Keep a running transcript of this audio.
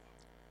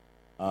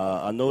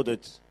I know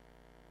that,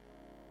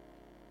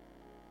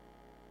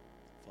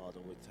 Father,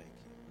 we thank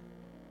you.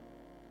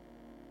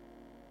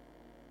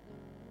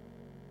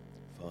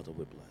 Father,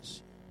 we bless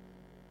you.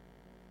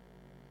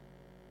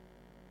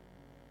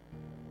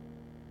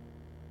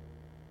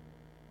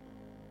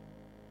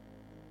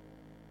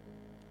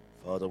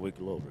 Father, we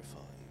glorify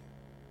you.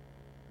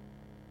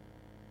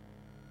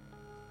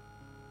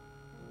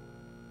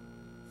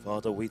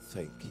 Father, we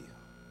thank you.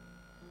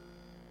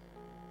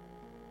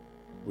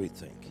 We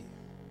thank you.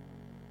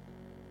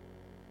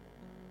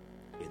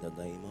 In the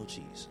name of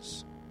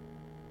Jesus.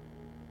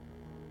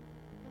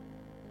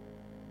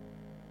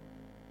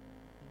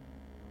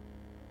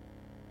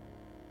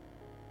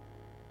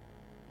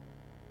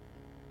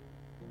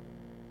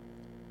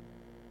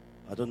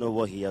 I don't know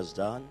what he has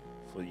done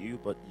for you,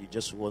 but you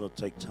just want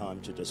to take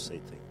time to just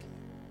say thank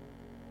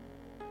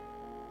you.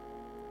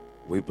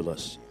 We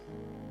bless you.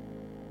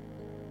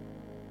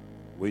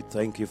 We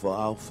thank you for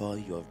how far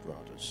you have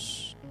brought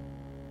us.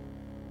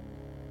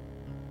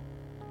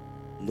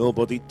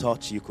 Nobody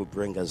thought you could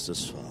bring us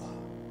this far.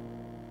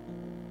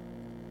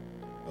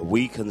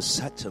 We can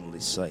certainly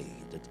say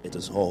that it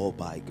is all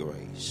by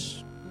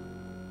grace.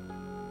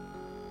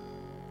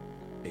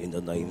 In the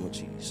name of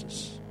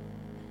Jesus.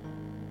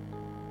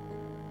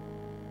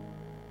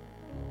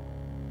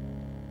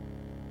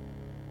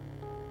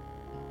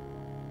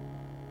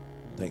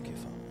 Thank you,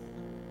 Father.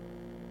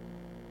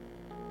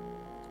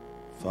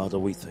 Father,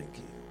 we thank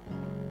you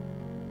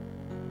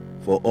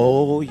for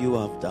all you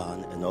have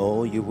done and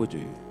all you will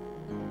do.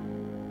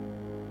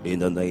 In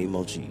the name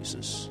of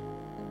Jesus,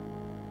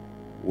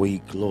 we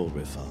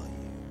glorify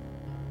you.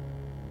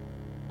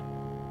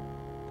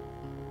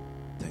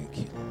 Thank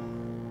you, Lord.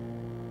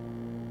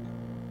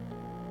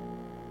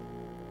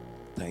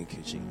 Thank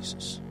you,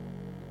 Jesus.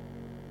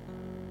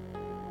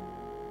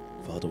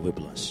 Father, we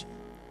bless you.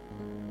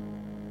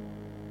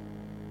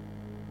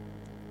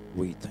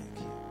 We thank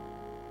you.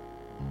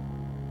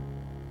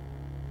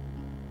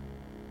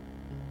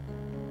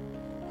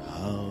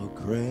 How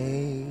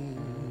great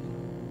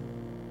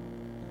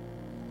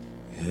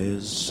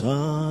is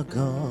our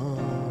God?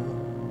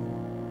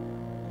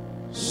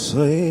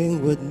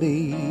 Sing with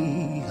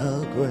me,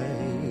 how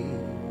great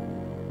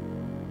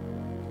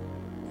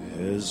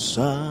is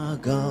our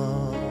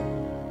God?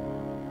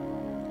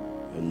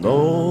 And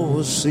all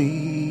will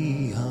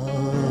see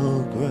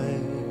how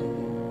great.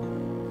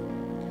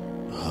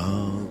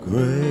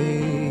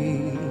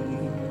 Great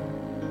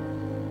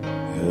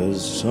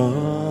is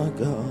our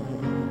God.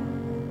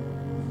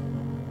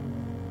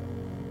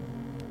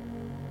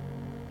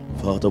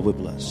 Father, we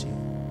bless you.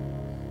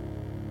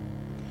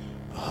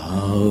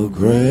 How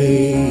great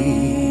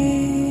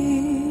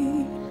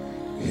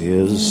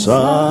is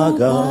our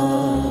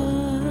God.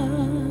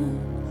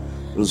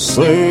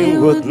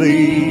 Sing with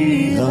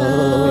me,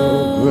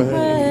 how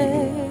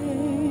great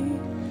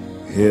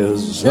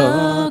is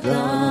our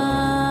God.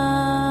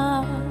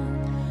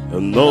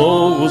 And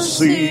all will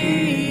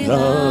see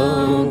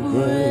how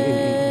great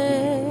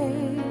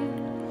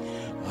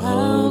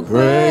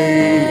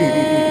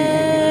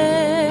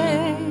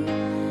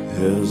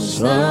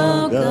is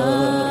our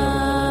God.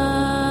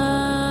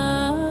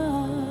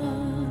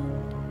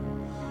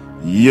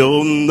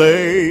 Your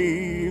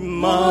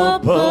name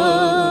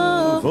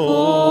above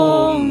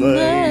all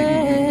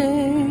names.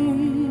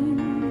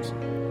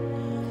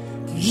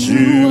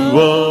 You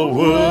are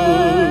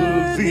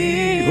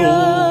worthy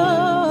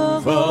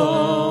of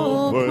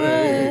our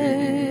praise,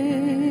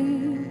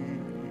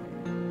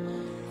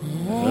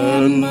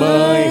 and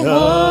my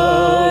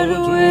heart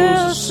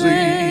will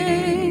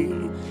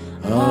sing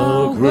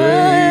how great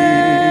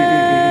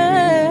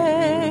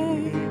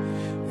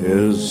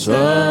is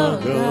our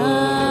God.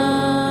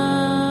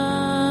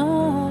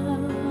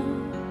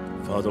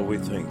 Father, we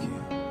thank you.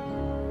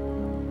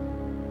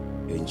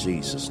 In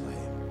Jesus'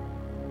 name,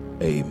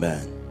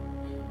 amen.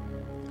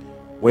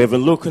 We have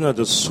been looking at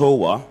the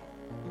sower,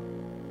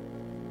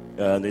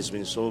 and it's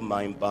been so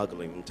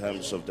mind-boggling in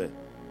terms of the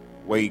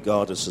way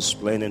God is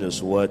explaining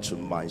His word to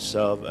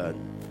myself, and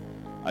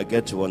I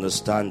get to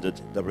understand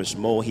that there is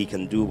more He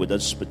can do with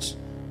us, but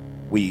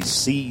we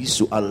cease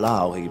to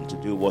allow Him to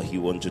do what He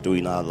wants to do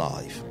in our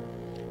life.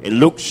 In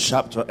Luke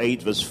chapter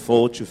 8, verse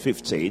 4 to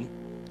 15,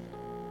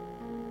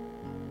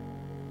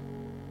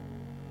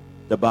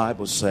 the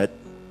Bible said,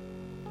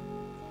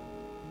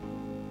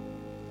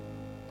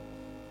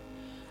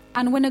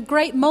 "And when a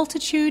great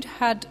multitude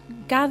had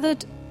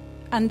gathered,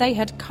 and they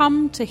had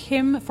come to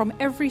him from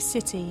every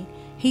city,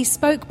 he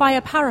spoke by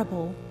a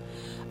parable.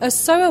 A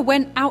sower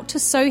went out to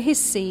sow his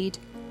seed,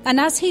 and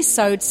as he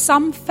sowed,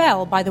 some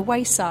fell by the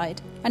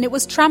wayside, and it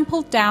was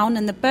trampled down,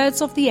 and the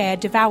birds of the air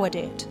devoured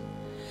it.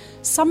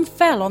 Some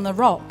fell on the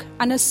rock,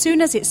 and as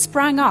soon as it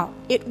sprang up,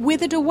 it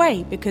withered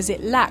away because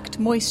it lacked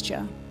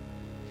moisture.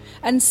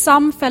 And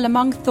some fell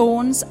among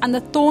thorns, and the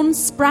thorns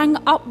sprang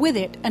up with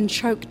it and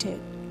choked it.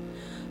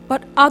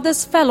 But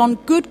others fell on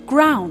good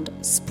ground,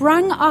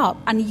 sprang up,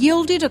 and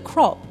yielded a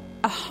crop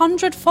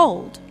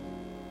 100-fold.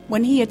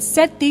 When he had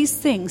said these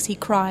things, he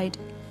cried,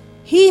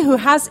 'He who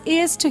has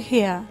ears to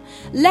hear,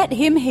 let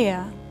him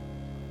hear.'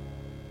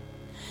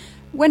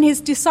 When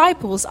his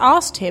disciples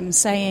asked him,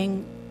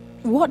 saying,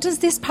 "What does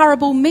this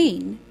parable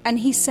mean?" And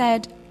he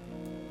said,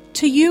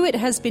 "To you it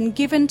has been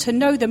given to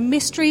know the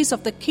mysteries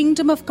of the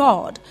kingdom of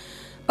God,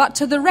 but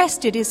to the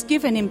rest it is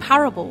given in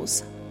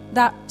parables,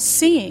 that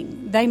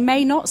seeing they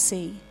may not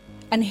see,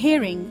 and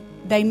hearing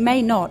they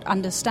may not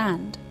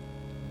understand.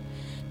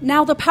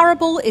 Now the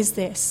parable is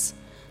this: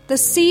 the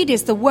seed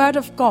is the word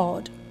of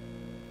God.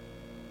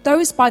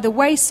 Those by the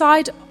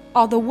wayside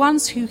are the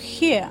ones who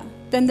hear.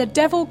 Then the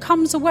devil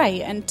comes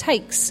away and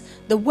takes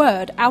the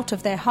word out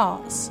of their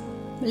hearts,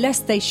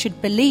 lest they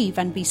should believe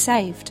and be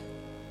saved.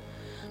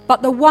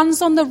 But the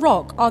ones on the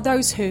rock are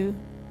those who,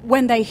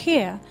 when they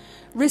hear,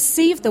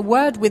 receive the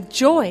word with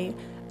joy,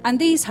 and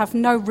these have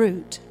no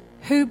root,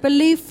 who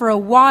believe for a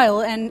while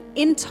and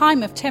in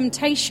time of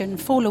temptation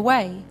fall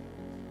away.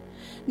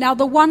 Now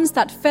the ones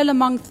that fell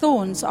among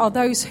thorns are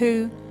those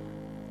who,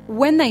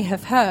 when they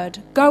have heard,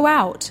 go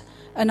out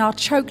and are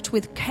choked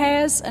with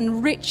cares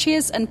and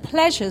riches and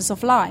pleasures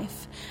of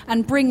life,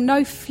 and bring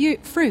no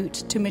fruit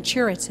to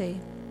maturity.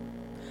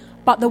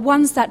 But the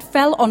ones that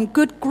fell on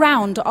good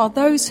ground are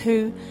those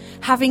who,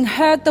 having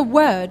heard the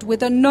word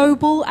with a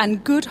noble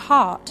and good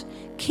heart,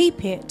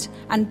 keep it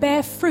and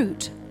bear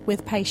fruit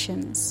with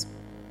patience."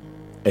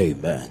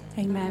 Amen.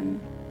 Amen.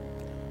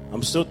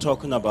 I'm still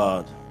talking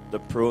about the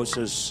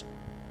process.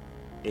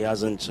 It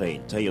hasn't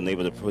changed. Tell your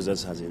neighbor the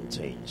process hasn't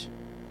changed.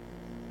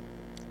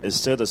 It's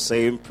still the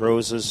same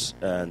process,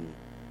 and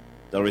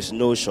there is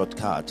no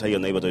shortcut. Tell your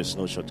neighbor there is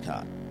no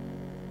shortcut.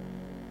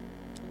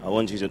 I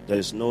want you to, there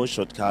is no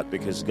shortcut,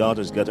 because God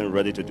is getting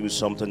ready to do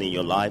something in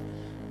your life.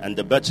 And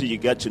the better you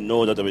get to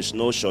know that there is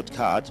no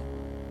shortcut,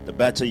 the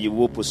better you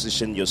will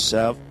position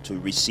yourself to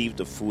receive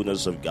the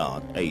fullness of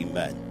God.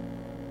 Amen.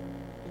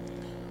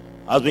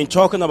 I've been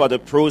talking about the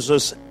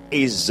process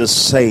is the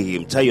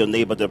same. Tell your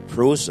neighbor the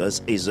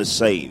process is the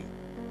same.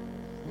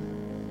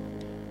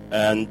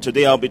 And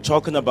today I'll be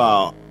talking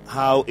about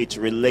how it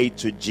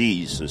relates to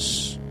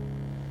Jesus.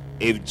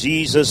 If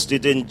Jesus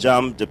didn't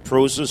jump the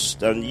process,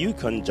 then you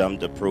can't jump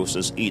the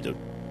process either.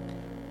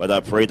 But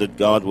I pray that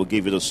God will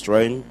give you the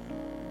strength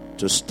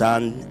to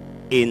stand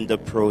in the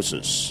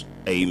process.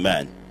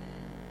 Amen.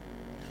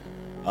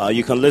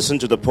 You can listen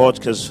to the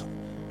podcast.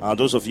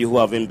 Those of you who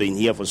haven't been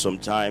here for some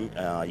time,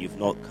 you've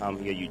not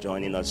come here, you're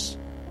joining us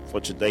for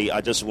today.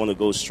 I just want to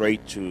go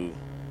straight to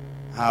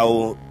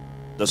how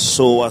the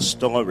sower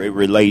story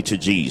relate to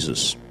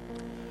Jesus.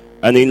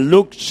 And in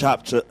Luke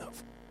chapter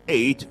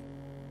 8,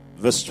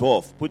 verse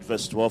 12, put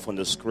verse 12 on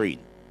the screen.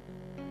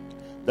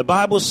 The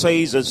Bible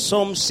says that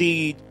some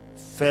seed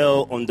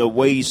fell on the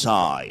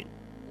wayside.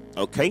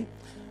 Okay?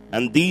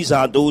 And these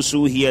are those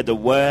who hear the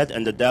word,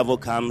 and the devil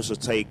comes to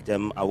take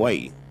them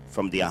away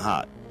from their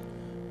heart.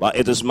 But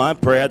it is my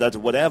prayer that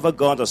whatever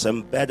God has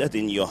embedded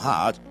in your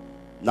heart,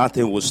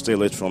 nothing will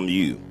steal it from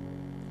you.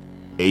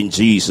 In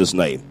Jesus'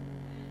 name.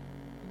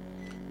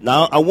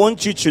 Now, I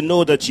want you to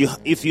know that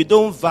if you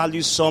don't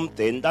value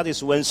something, that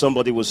is when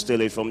somebody will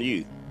steal it from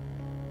you.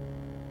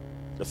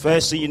 The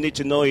first thing you need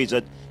to know is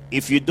that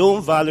if you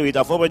don't value it,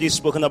 I've already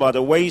spoken about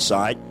the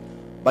wayside,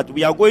 but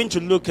we are going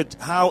to look at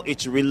how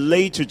it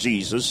relates to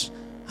Jesus,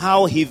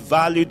 how he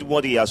valued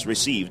what he has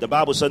received. The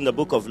Bible said in the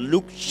book of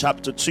Luke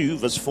chapter 2,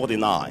 verse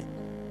 49.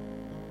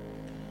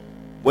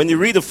 When you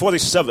read the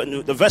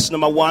 47, the verse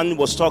number 1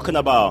 was talking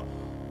about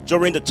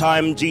during the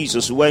time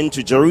Jesus went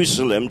to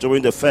Jerusalem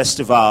during the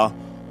festival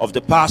of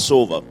the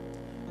Passover.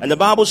 And the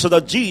Bible said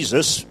that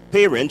Jesus'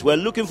 parents were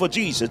looking for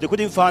Jesus. They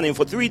couldn't find him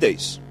for 3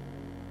 days.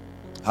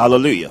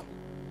 Hallelujah.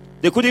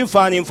 They couldn't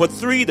find him for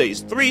 3 days.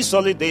 3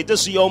 solid days.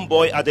 This young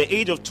boy at the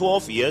age of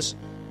 12 years,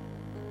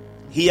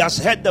 he has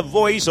heard the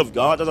voice of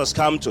God that has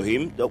come to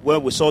him,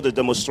 where we saw the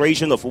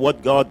demonstration of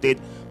what God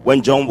did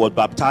when John was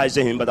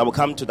baptizing him. But I will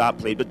come to that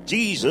place. But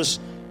Jesus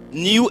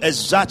knew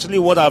exactly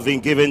what had been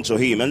given to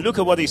him. And look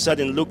at what he said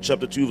in Luke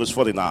chapter 2, verse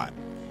 49.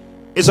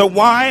 He said,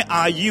 "Why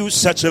are you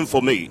searching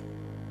for me?"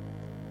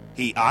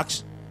 He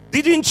asked.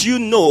 "Didn't you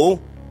know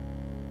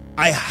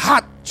I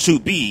had to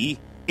be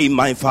in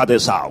my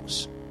father's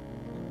house?"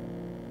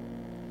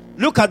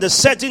 Look at the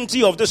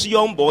certainty of this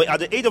young boy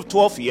at the age of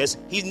 12 years.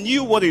 He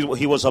knew what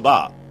he was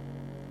about.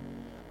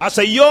 As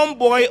a young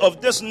boy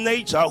of this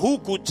nature who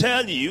could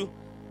tell you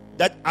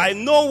that I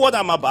know what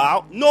I'm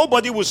about,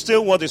 nobody will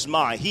steal what is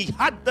mine. He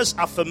had this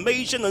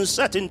affirmation and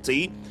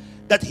certainty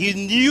that he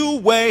knew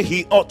where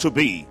he ought to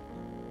be.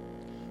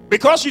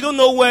 Because you don't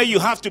know where you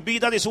have to be,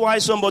 that is why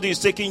somebody is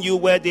taking you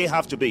where they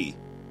have to be.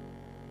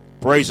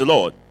 Praise the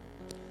Lord.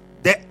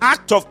 The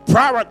act of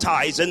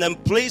prioritizing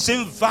and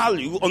placing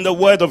value on the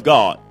word of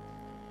God.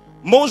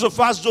 Most of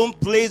us don't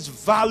place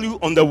value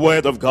on the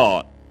word of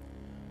God.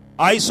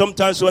 I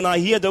sometimes, when I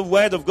hear the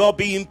word of God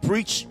being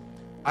preached,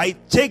 I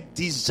take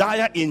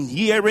desire in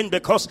hearing,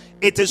 because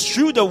it is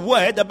through the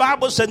word. The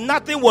Bible said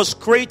nothing was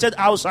created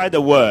outside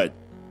the word.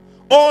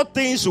 All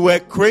things were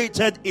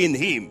created in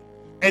him,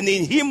 and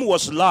in him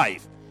was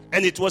life,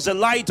 and it was the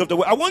light of the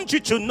world. I want you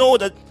to know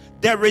that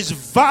there is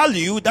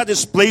value that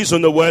is placed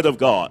on the word of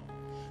God.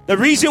 The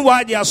reason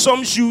why there are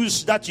some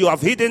shoes that you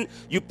have hidden,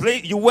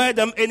 you wear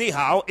them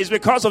anyhow, is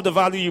because of the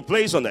value you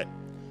place on it.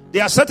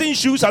 There are certain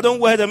shoes I don't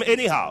wear them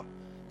anyhow.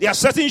 There are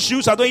certain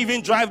shoes I don't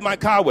even drive my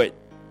car with.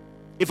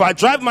 If I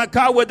drive my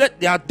car with it,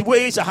 there are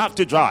ways I have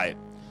to drive.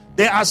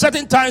 There are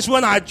certain times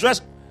when I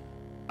dress,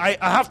 I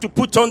have to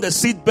put on the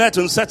seat belt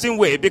in a certain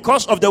way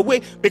because of the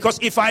way. Because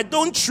if I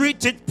don't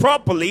treat it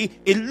properly,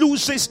 it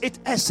loses its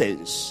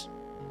essence.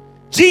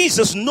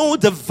 Jesus knows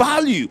the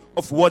value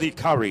of what it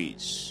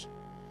carries.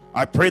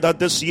 I pray that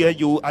this year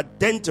you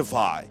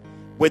identify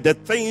with the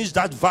things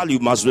that value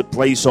must be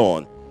placed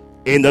on.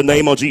 In the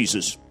name of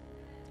Jesus.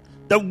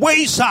 The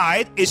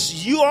wayside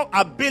is your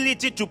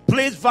ability to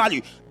place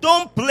value.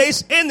 Don't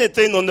place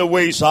anything on the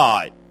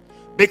wayside.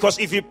 Because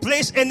if you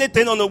place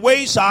anything on the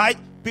wayside,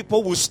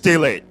 people will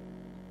steal it.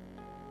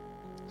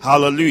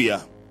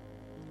 Hallelujah.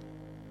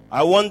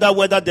 I wonder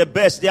whether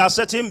there are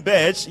certain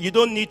beds you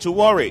don't need to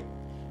worry.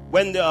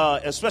 When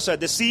especially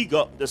the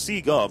seagull,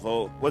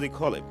 or what do you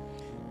call it?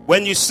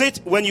 When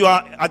you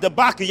are at the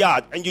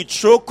backyard and you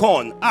throw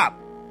corn up,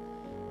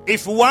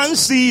 if one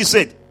sees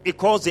it, it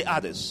calls the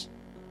others.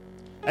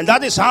 And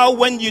that is how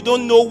when you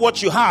don't know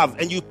what you have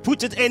and you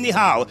put it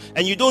anyhow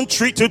and you don't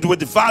treat it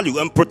with value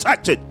and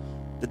protect it,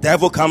 the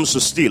devil comes to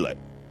steal it.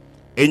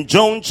 In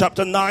John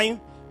chapter 9,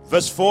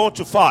 verse 4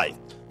 to 5,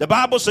 the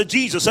Bible said,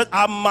 Jesus said,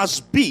 I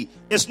must be.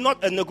 It's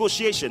not a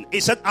negotiation. He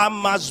said, I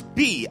must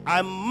be.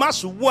 I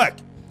must work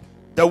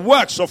the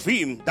works of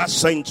him that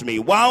sent me.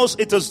 Whilst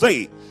it is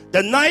day,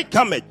 the night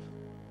cometh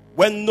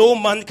when no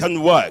man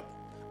can work.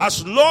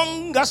 As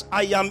long as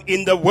I am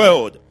in the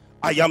world,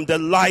 I am the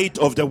light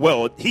of the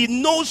world. He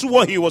knows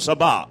what he was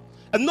about.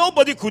 And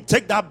nobody could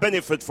take that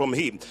benefit from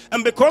him.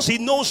 And because he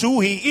knows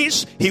who he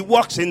is, he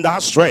walks in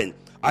that strength.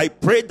 I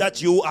pray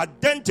that you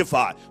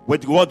identify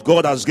with what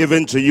God has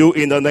given to you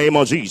in the name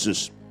of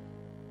Jesus.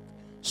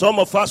 Some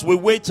of us, we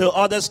wait till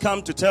others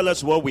come to tell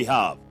us what we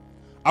have.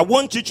 I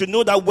want you to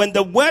know that when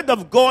the word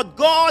of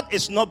God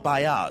is not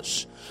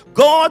biased.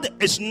 God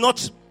is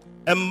not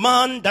a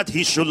man that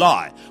he should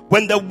lie.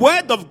 When the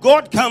word of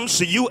God comes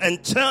to you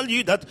and tell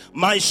you that,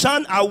 my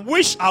son, I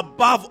wish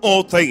above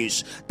all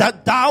things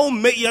that thou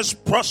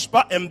mayest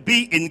prosper and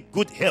be in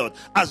good health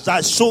as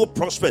thy soul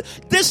prospers.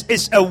 This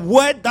is a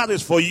word that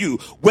is for you.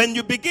 When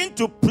you begin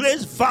to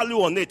place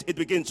value on it, it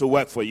begins to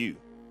work for you.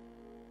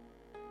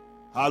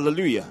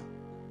 Hallelujah.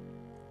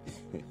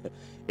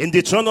 In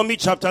Deuteronomy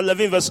chapter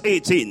 11 verse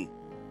 18,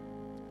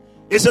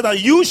 it said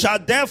that you shall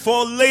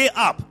therefore lay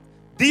up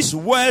these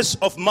words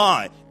of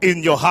mine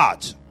in your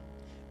heart,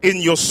 in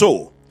your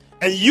soul,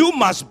 and you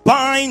must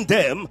bind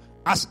them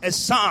as a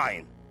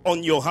sign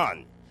on your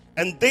hand,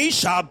 and they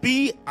shall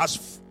be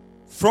as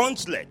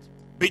frontlet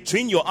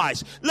between your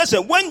eyes.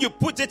 Listen, when you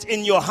put it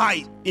in your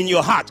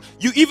heart,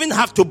 you even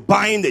have to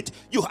bind it.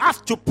 You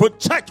have to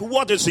protect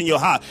what is in your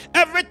heart.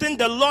 Everything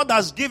the Lord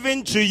has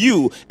given to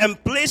you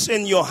and placed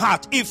in your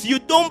heart, if you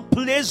don't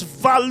place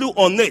value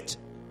on it,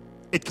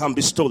 it can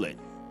be stolen.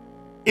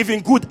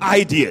 Even good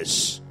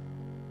ideas.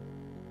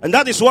 And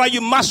that is why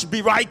you must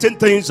be writing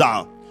things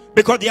down.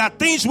 Because there are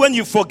things when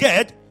you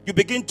forget, you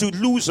begin to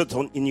lose it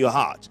in your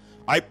heart.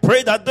 I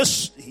pray that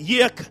this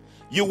year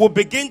you will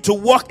begin to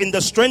walk in the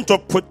strength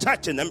of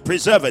protecting and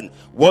preserving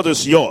what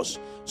is yours,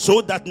 so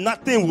that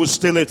nothing will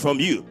steal it from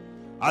you.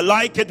 I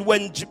like it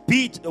when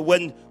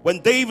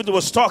David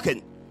was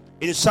talking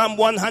in Psalm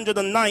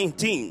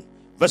 119,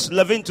 verse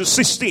 11 to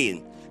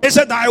 16. He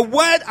said, thy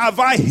word have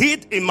I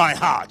hid in my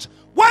heart.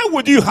 Why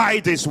would you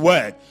hide this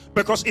word?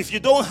 Because if you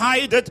don't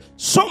hide it,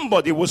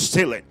 somebody will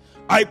steal it.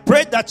 I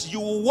pray that you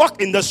will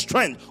walk in the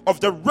strength of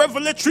the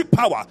revelatory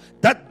power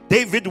that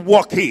David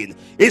walked in.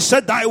 He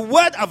said, thy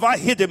word have I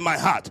hid in my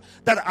heart,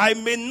 that I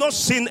may not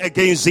sin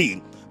against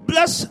thee.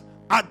 Blessed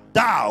art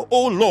thou,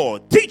 O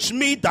Lord. Teach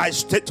me thy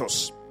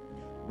statutes.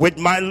 With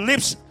my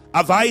lips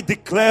have I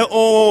declared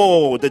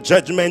all the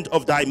judgment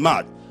of thy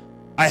mouth.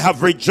 I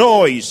have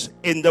rejoiced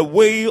in the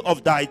way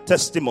of thy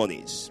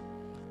testimonies.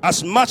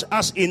 As much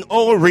as in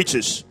all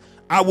riches,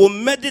 I will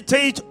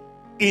meditate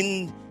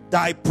in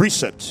thy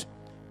precepts,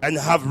 and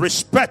have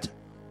respect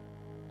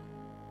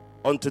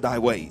unto thy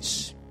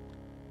ways.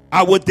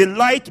 I will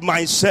delight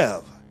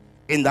myself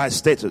in thy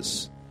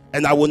status,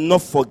 and I will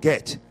not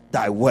forget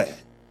thy word.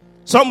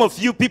 Some of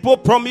you, people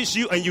promise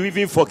you and you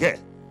even forget.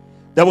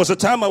 There was a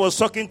time I was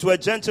talking to a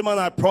gentleman.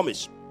 I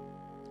promised.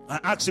 I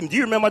asked him, do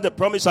you remember the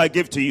promise I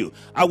gave to you?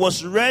 I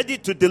was ready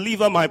to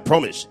deliver my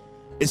promise.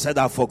 He said,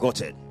 I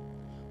forgot it.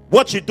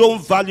 What you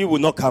don't value will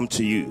not come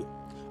to you.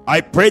 I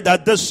pray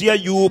that this year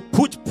you will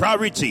put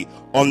priority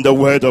on the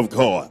word of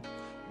God,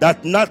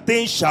 that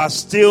nothing shall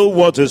steal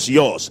what is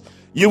yours.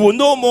 You will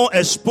no more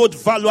expose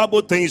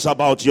valuable things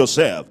about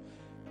yourself.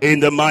 In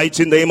the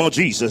mighty name of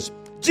Jesus.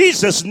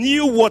 Jesus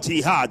knew what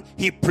he had.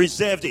 He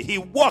preserved it. He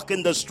walked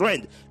in the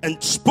strength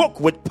and spoke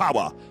with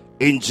power.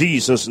 In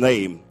Jesus'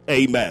 name,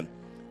 amen.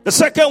 The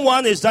second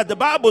one is that the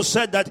Bible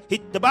said that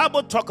the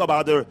Bible talk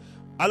about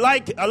I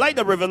like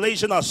the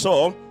revelation I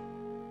saw.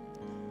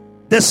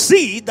 The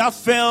seed that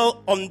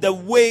fell on the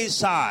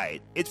wayside,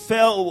 it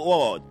fell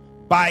what?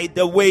 by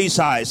the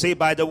wayside. Say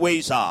by the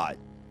wayside.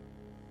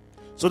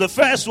 So the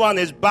first one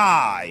is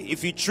by.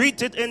 If you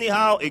treat it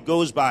anyhow, it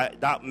goes by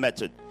that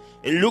method.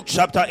 In Luke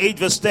chapter 8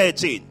 verse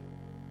 13,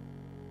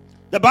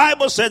 the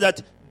Bible said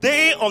that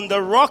they on the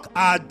rock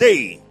are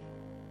they,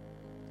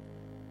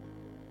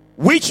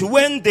 which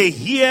when they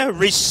hear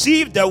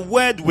receive the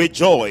word with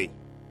joy.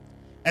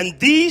 And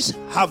these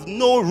have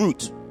no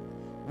root,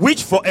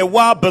 which for a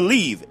while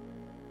believe,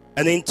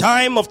 and in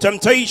time of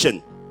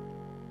temptation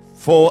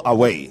fall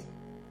away.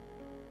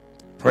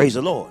 Praise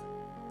the Lord.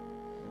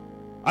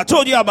 I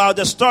told you about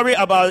the story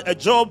about a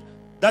job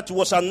that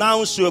was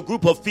announced to a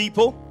group of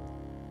people,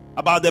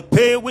 about the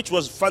pay, which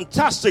was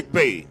fantastic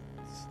pay.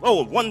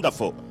 Oh,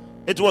 wonderful.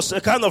 It was a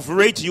kind of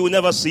rate you will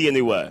never see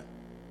anywhere.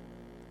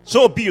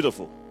 So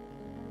beautiful.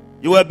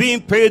 You were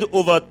being paid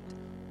over,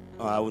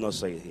 I will not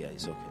say it here,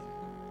 it's okay.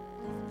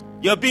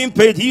 You're being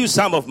paid huge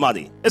sum of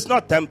money. It's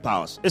not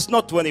 £10, it's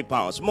not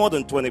 £20, more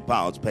than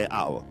 £20 per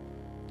hour.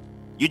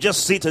 You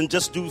just sit and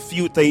just do a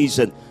few things,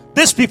 and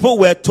these people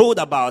were told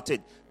about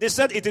it. They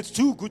said it is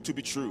too good to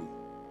be true.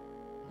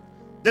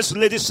 This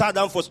lady sat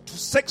down for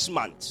 6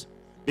 months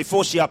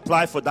before she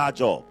applied for that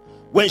job.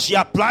 When she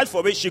applied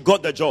for it, she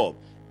got the job.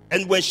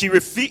 And when she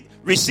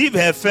received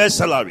her first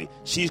salary,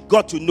 she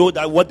got to know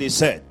that what they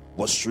said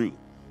was true.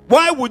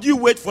 Why would you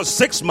wait for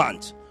 6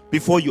 months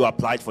before you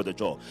applied for the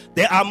job?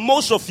 There are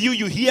most of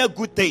you hear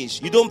good things.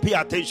 You don't pay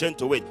attention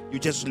to it. You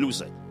just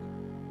lose it.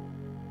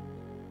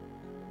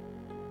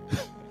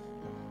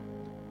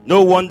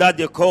 No wonder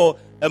they call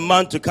a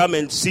man to come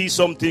and see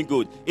something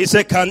good. He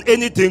said, can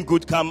anything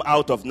good come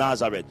out of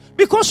Nazareth?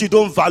 Because you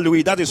don't value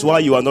it, that is why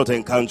you are not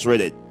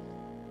encountering it.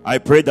 I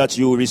pray that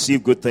you will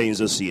receive good things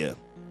this year.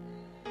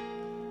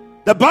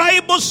 The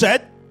Bible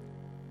said,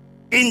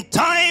 in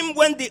time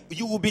when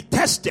you will be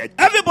tested,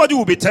 everybody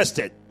will be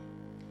tested.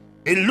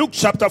 In Luke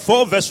chapter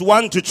 4 verse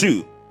 1 to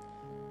 2,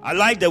 I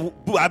like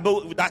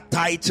that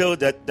title,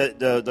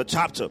 the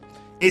chapter.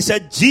 It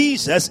said,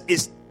 Jesus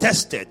is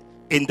tested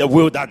in the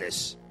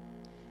wilderness.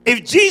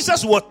 If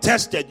Jesus was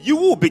tested, you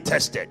will be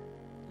tested.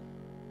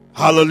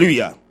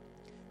 Hallelujah.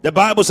 The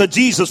Bible said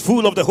Jesus,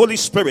 full of the Holy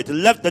Spirit,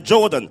 left the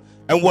Jordan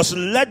and was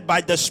led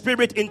by the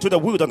Spirit into the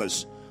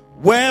wilderness,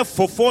 where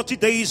for 40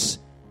 days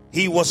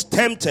he was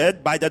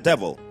tempted by the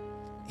devil.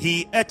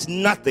 He ate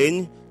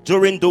nothing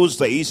during those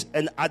days,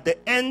 and at the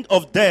end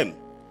of them,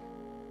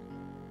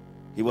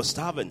 he was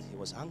starving. He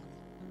was hungry.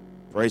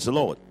 Praise the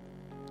Lord.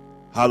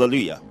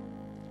 Hallelujah.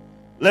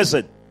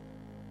 Listen,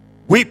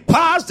 we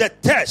passed the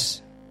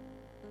test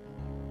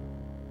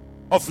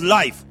of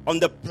life on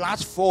the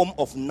platform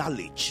of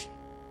knowledge.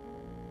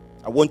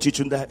 I want you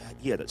to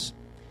hear this.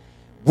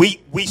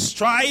 We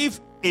strive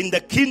in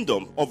the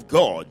kingdom of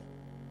God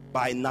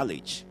by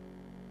knowledge.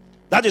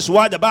 That is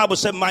why the Bible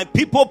said, my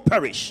people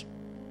perish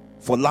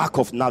for lack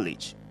of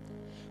knowledge.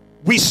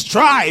 We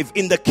strive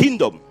in the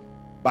kingdom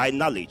by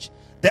knowledge.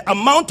 The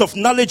amount of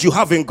knowledge you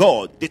have in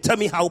God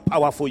determines how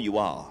powerful you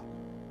are.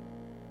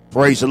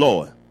 Praise the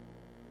Lord.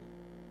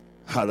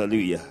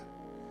 Hallelujah.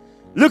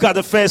 Look at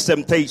the first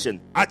temptation.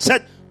 I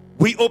said,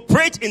 we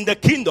operate in the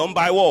kingdom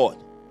by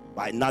what?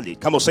 By knowledge.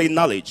 Come on, say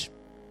knowledge.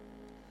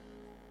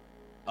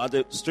 Are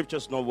the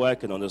scriptures not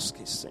working on this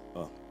case?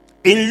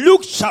 In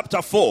Luke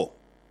chapter 4,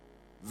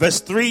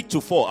 verse 3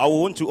 to 4, I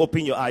want to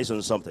open your eyes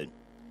on something.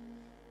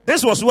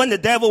 This was when the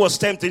devil was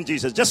tempting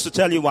Jesus. Just to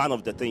tell you one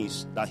of the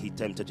things that he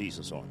tempted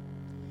Jesus on.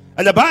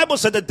 And the Bible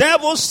said, the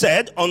devil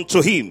said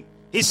unto him,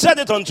 he said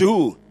it unto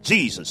who?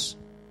 Jesus.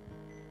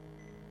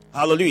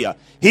 Hallelujah.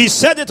 He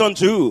said it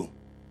unto who?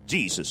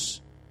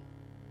 Jesus.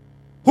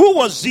 Who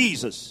was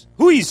Jesus?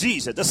 Who is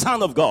Jesus? The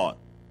Son of God.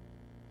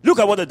 Look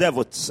at what the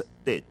devil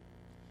did.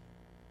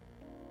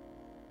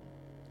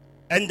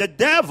 And the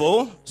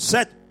devil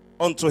said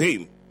unto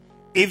him,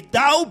 if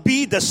thou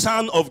be the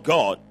Son of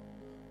God,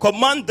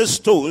 command the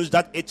stones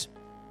that it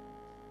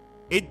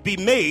be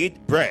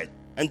made bread.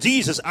 And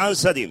Jesus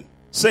answered him,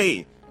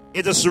 saying,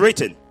 it is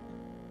written,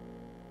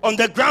 on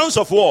the grounds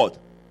of what?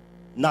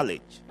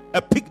 Knowledge.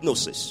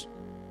 Epignosis.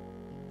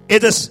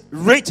 It is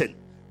written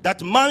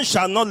that man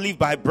shall not live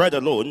by bread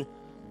alone,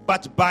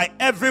 but by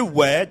every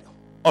word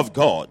of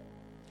God.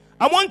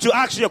 I want to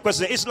ask you a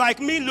question. It's like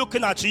me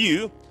looking at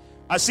you.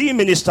 I see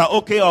Minister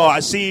Okay, or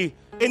I see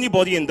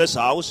anybody in this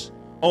house,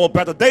 or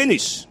Brother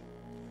Danish.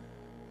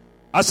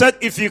 I said,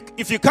 if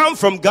you come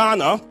from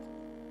Ghana,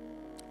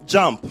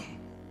 jump.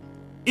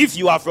 If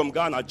you are from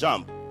Ghana,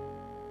 jump.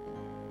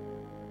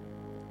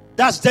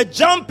 Does the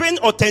jumping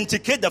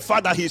authenticate the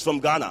fact that he's from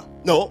Ghana?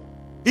 No.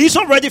 He's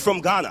already from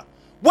Ghana.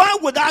 Why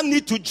would I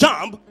need to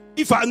jump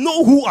if I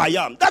know who I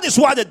am? That is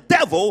why the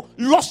devil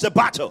lost the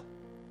battle.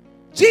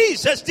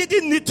 Jesus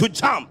didn't need to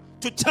jump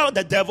to tell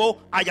the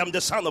devil, I am the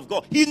Son of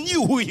God. He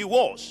knew who he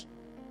was.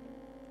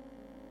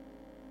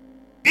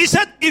 He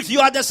said, if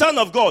you are the Son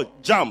of God,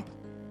 jump.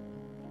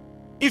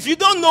 If you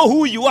don't know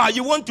who you are,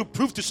 you want to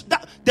prove to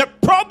that. The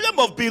problem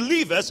of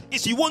believers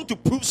is you want to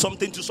prove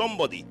something to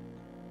somebody.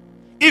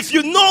 If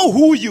you know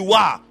who you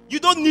are, you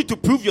don't need to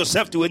prove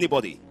yourself to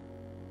anybody.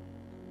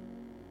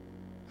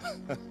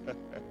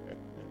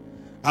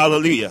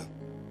 Hallelujah.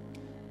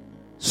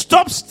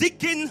 Stop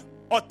seeking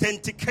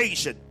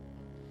authentication.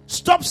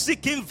 Stop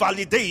seeking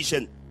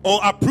validation or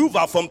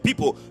approval from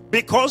people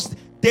because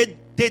they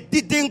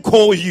didn't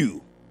call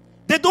you.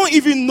 They don't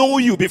even know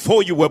you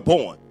before you were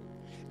born.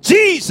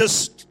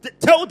 Jesus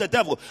told the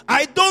devil,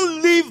 I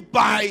don't live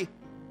by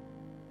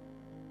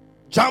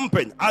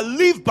jumping. I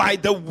live by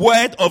the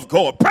word of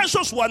God.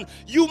 Precious one,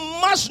 you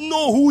must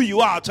know who you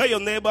are. Tell your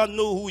neighbor,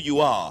 know who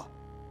you are.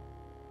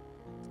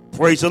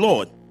 Praise the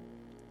Lord.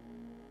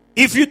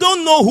 If you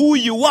don't know who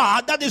you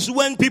are, that is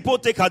when people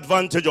take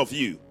advantage of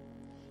you.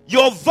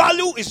 Your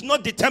value is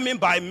not determined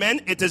by men,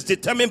 it is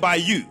determined by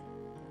you.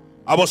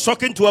 I was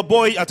talking to a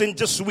boy, I think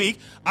this week.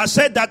 I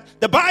said that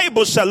the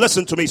Bible said,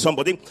 listen to me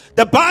somebody.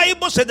 The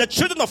Bible said the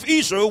children of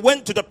Israel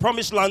went to the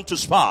promised land to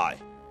spy.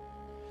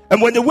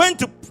 And when they went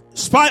to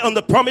spy on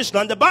the promised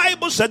land, the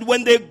Bible said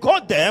when they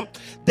got there,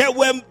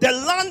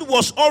 the land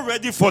was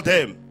already for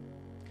them.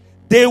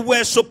 They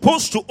were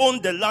supposed to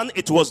own the land,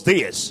 it was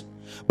theirs.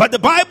 But the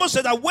Bible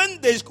said that when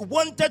they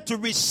wanted to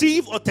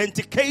receive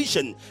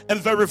authentication and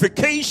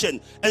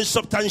verification and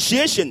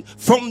substantiation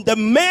from the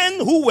men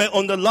who were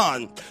on the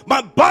land,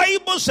 my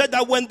Bible said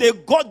that when they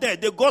got there,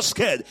 they got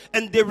scared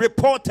and they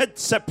reported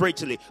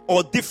separately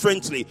or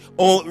differently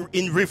or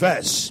in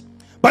reverse.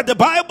 But the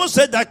Bible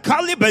said that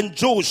Caleb and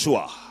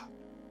Joshua,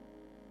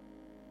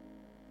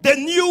 they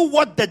knew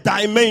what the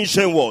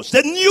dimension was.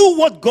 They knew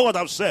what God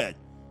had said.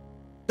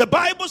 The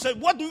Bible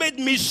said what made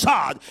me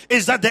sad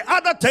is that the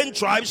other 10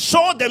 tribes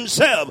saw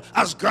themselves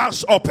as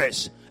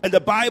grasshoppers. And the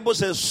Bible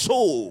says,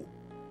 so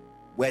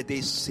were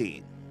they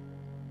seen.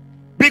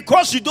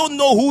 Because you don't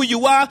know who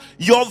you are,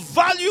 your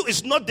value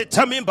is not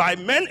determined by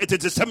men, it is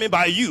determined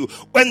by you.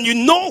 When you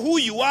know who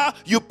you are,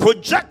 you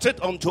project it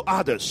onto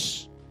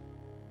others.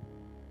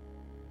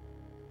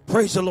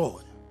 Praise the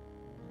Lord.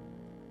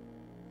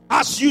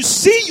 As you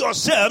see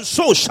yourself,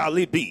 so shall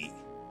it be.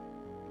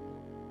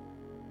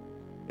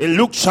 In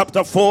Luke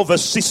chapter 4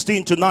 verse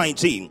 16 to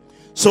 19.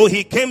 So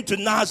he came to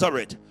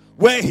Nazareth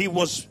where he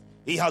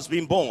has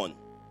been born.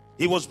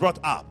 He was brought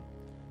up.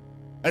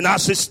 And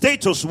as his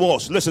status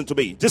was, listen to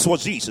me, this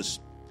was Jesus.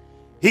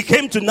 He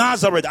came to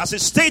Nazareth as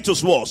his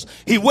status was.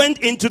 He went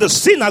into the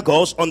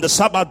synagogues on the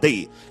Sabbath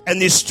day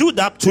and he stood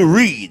up to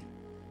read.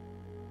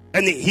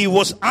 And he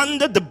was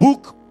under the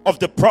book of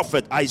the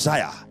prophet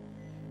Isaiah.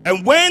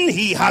 And when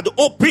he had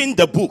opened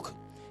the book,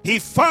 he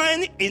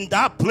found in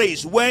that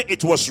place where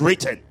it was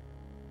written.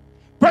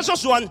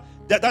 Precious one,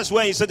 that's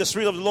where he said the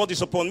Spirit of the Lord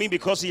is upon me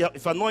because he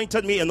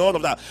anointed me and all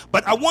of that.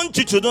 But I want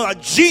you to know that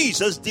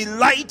Jesus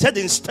delighted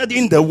in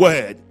studying the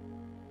word.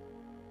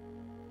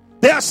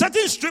 There are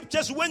certain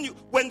scriptures when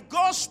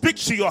God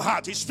speaks to your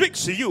heart, he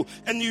speaks to you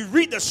and you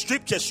read the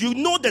scriptures, you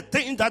know the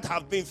things that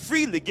have been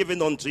freely given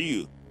unto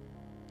you.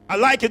 I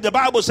like it. The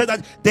Bible said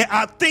that there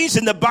are things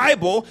in the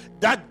Bible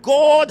that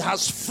God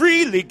has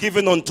freely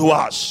given unto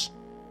us.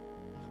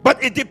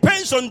 But it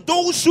depends on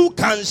those who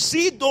can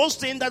see those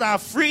things that are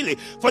freely.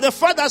 For the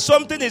fact that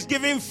something is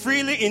given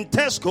freely in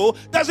Tesco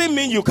doesn't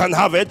mean you can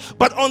have it.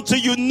 But until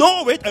you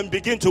know it and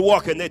begin to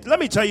walk in it.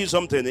 Let me tell you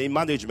something in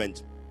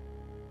management.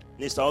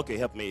 Mr. Okay,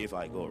 help me if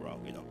I go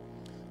wrong,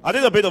 I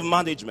did a bit of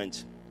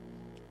management.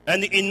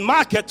 And in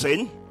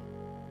marketing,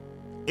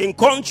 in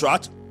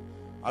contract,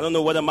 I don't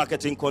know whether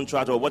marketing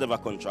contract or whatever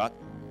contract,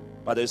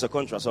 but there's a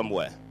contract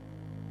somewhere.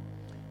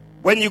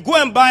 When you go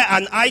and buy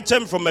an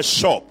item from a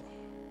shop,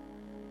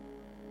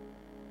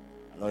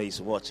 I know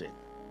he's watching.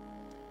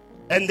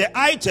 And the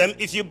item,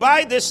 if you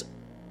buy this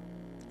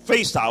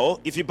face towel,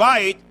 if you buy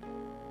it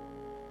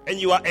and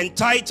you are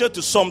entitled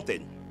to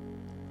something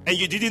and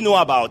you didn't know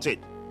about it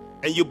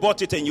and you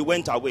bought it and you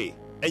went away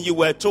and you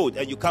were told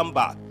and you come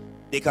back,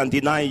 they can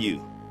deny you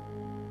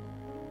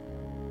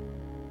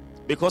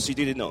because you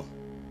didn't know.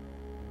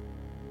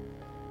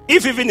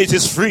 If even it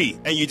is free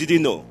and you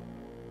didn't know.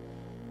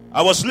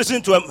 I was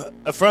listening to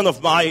a friend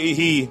of mine.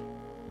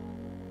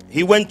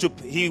 He went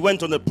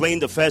on the plane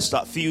the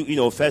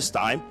first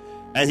time,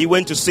 and he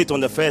went to sit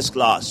on the first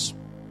class.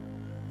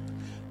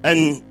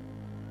 And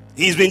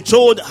he's been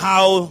told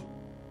how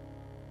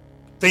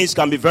things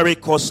can be very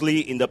costly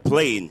in the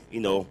plane,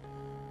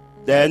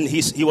 Then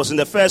he was in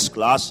the first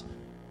class,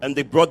 and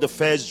they brought the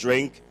first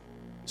drink.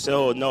 He said,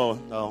 "Oh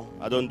no,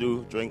 I don't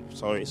do drink.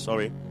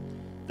 Sorry."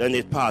 Then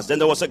it passed. Then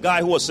there was a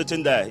guy who was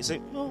sitting there. He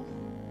said, "No."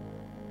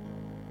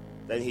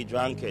 Then he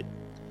drank it.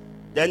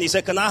 Then he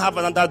said, "Can I have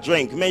another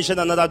drink?" Mention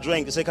another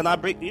drink. He said, "Can I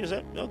bring?" He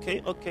said, Okay.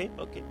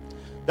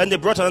 Then they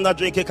brought another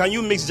drink. "Hey, can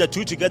you mix the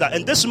two together?"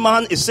 And this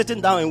man is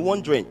sitting down and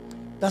wondering,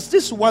 does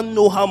this one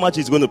know how much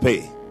he's going to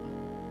pay?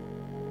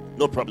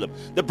 No problem.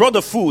 They brought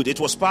the food. It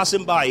was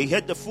passing by. He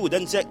had the food.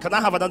 Then he said, "Can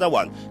I have another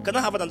one? Can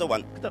I have another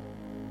one?"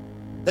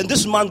 Then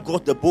this man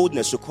got the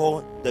boldness to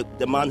call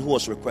the man who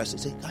was requesting.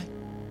 He said, "Guy."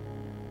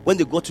 When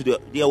they got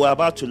they were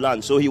about to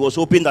land, so he was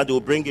hoping that they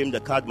would bring him the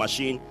card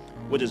machine,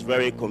 which is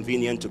very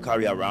convenient to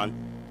carry around.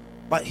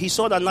 But he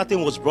saw that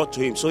nothing was brought to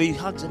him, so he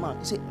asked him out.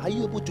 He said, "Are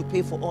you able to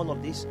pay for all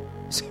of this?"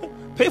 He said,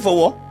 "Pay for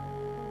what?"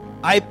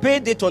 "I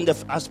paid it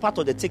as part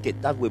of the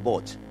ticket that we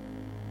bought."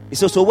 He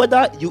said, "So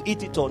whether you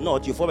eat it or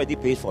not, you've already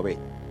paid for it."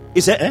 He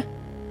said,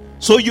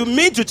 So you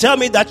mean to tell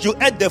me that you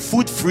ate the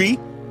food free?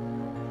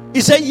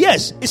 He said,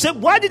 yes. He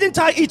said, why didn't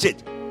I eat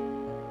it?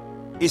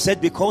 He said,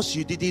 because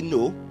you didn't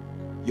know,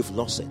 you've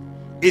lost it.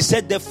 He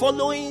said, the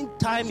following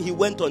time he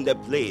went on the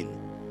plane,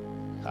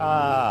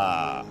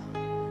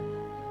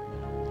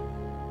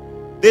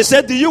 they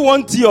said, do you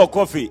want tea or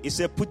coffee? He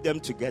said, put them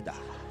together.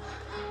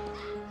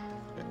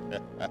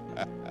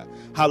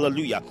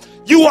 Hallelujah.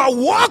 You are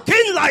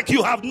walking like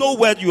you have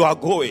nowhere you are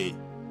going.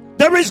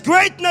 There is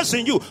greatness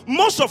in you.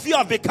 Most of you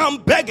have become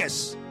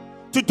beggars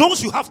to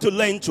those you have to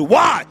lend to.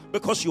 Why?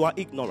 Because you are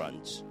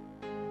ignorant.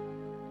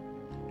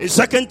 In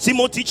 2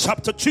 Timothy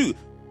chapter 2,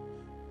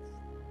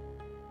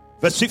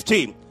 verse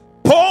 15,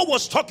 Paul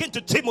was talking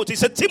to Timothy. He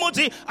said,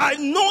 Timothy, I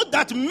know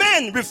that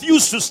men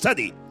refuse to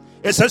study.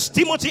 He says,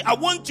 Timothy, I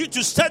want you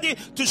to study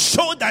to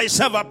show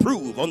thyself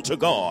approved unto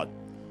God.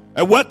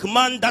 A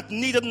workman that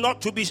needed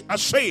not to be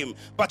ashamed,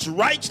 but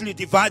rightly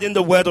dividing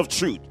the word of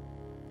truth.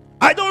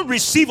 I don't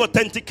receive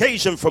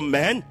authentication from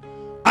men.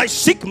 I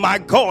seek my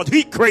God.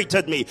 He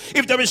created me.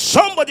 If there is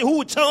somebody who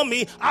will tell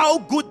me how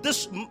good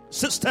this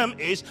system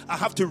is, I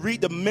have to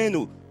read the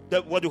menu.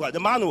 The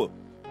manual.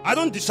 I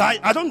don't decide.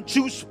 I don't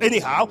choose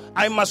anyhow.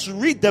 I must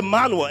read the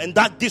manual, and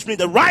that gives me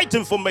the right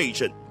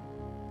information.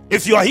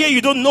 If you are here, you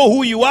don't know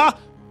who you are,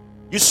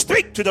 you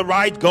speak to the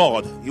right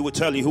God. He will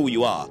tell you who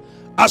you are.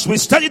 As we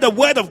study the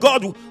word of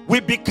God, we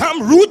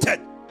become rooted.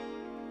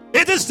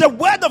 It is the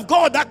word of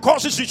God that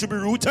causes you to be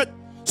rooted,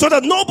 so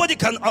that nobody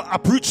can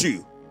approach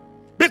you.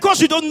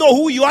 Because you don't know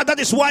who you are, that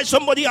is why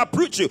somebody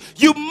approach you.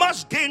 You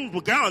must gain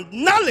ground.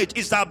 Knowledge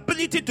is the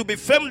ability to be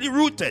firmly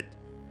rooted.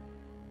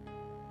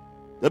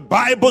 The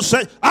Bible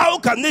says, how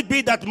can it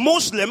be that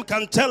Muslim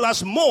can tell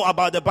us more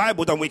about the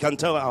Bible than we can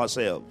tell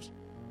ourselves?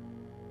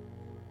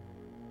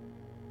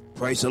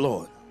 Praise the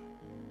Lord.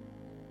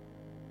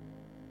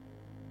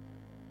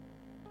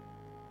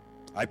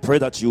 I pray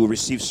that you will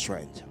receive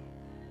strength.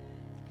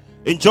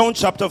 In John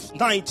chapter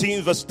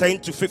 19, verse 10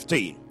 to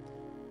 15,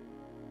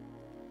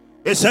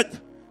 it said,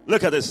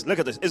 look at this.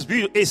 It's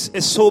beautiful.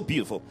 It's so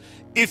beautiful.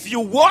 If you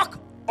walk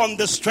on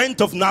the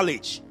strength of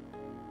knowledge,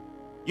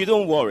 you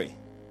don't worry.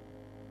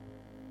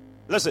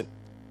 Listen,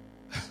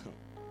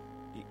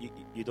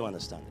 you don't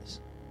understand this.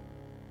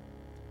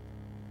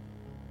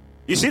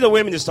 You see the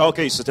way Minister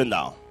Okay is sitting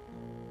down.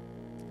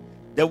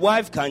 The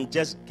wife can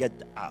just get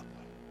up.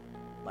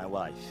 My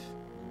wife.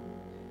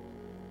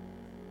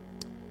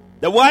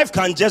 The wife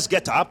can just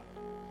get up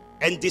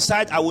and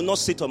decide, I will not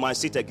sit on my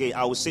seat again.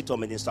 I will sit on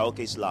Minister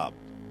Oke's lap.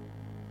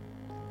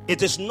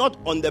 It is not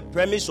on the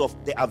premise of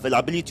the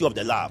availability of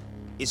the lap.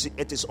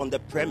 It is on the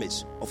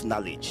premise of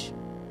knowledge.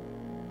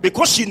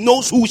 Because she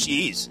knows who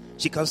she is,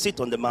 she can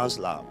sit on the man's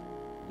lap.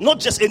 Not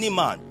just any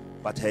man,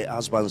 but her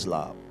husband's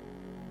lap.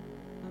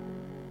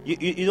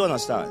 You don't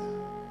understand?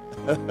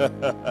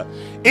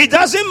 It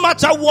doesn't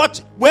matter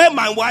where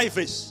my wife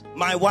is.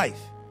 My wife.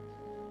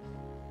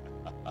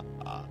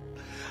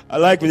 I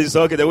like when he's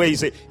talking the way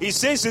he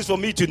says this for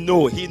me to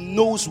know. He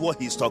knows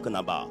what he's talking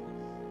about.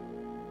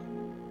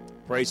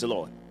 Praise the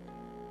Lord.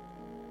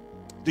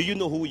 Do you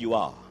know who you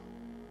are?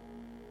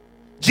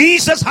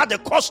 Jesus had the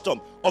custom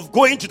of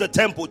going to the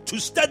temple to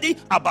study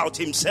about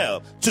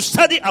himself. To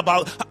study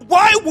about,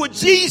 why would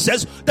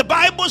Jesus, the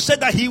Bible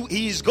said that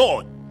he is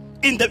God.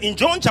 In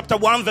John chapter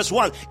 1 verse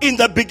 1, in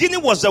the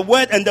beginning was the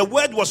Word, and the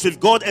Word was with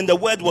God, and the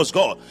Word was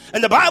God.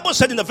 And the Bible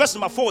said in the verse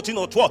number 14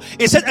 or 12,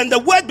 it said, and the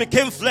Word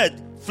became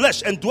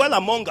flesh and dwelt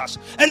among us.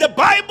 And the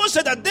Bible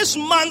said that this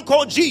man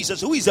called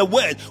Jesus, who is the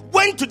Word,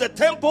 went to the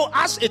temple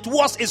as it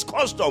was his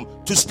custom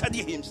to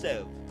study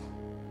himself.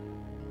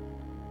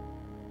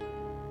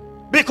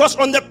 Because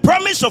on the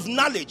premise of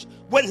knowledge,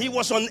 when he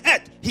was on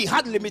earth, he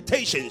had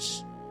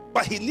limitations,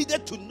 but he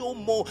needed to know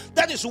more.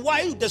 That is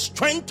why the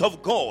strength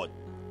of God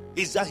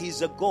is that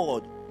he's a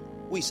God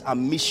who is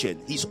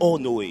omniscient. He's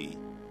all-knowing.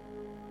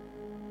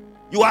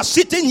 You are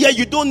sitting here,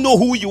 you don't know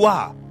who you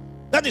are.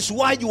 That is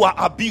why you are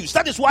abused.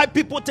 That is why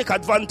people take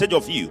advantage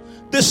of you.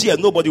 This year,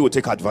 nobody will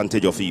take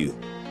advantage of you.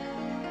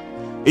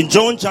 In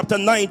John chapter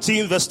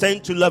 19, verse 10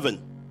 to 11,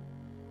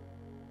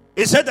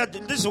 it said that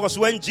this was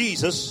when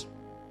Jesus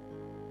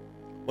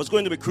was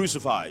going to be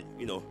crucified.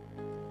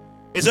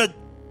 It said,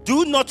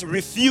 do not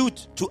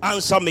refuse to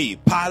answer me,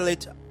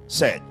 Pilate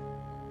said.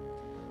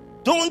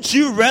 Don't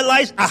you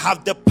realize I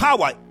have the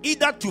power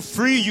either to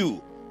free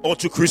you or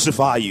to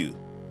crucify you?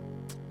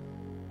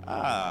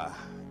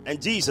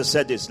 And Jesus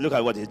said this. Look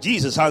at what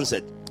Jesus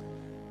answered.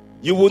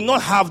 You will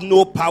not have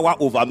no power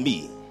over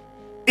me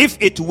if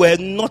it were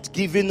not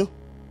given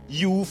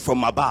you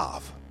from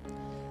above.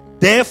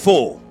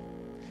 Therefore,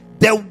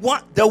 the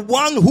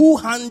one who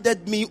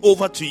handed me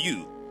over to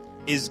you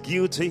is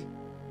guilty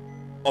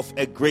of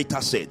a greater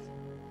sin.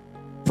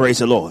 Praise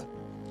the Lord.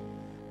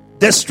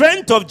 The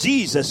strength of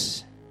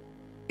Jesus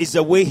is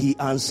the way he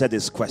answered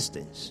his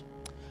questions.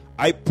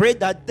 I pray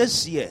that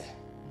this year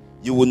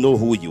you will know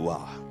who you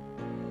are.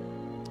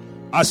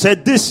 I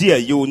said this year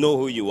you will know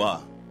who you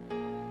are.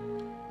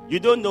 You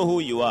don't know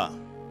who you are.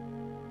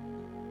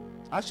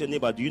 Ask your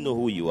neighbor, do you know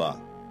who you are?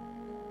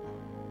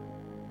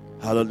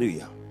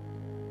 Hallelujah.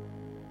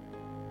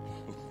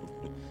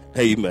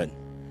 Amen.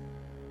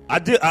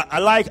 I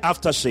like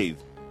aftershave.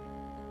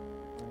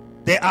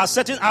 There are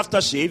certain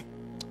aftershave,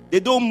 they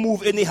don't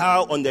move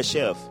anyhow on the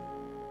shelf.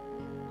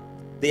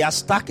 They are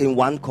stuck in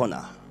one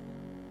corner.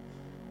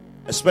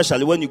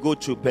 Especially when you go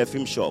to a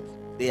perfume shop.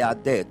 They are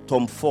there.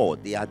 Tom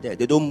Ford, they are there.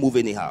 They don't move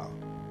anyhow.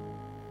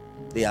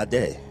 They are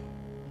there.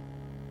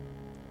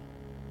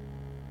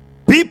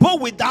 People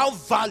without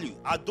value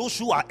are those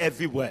who are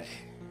everywhere.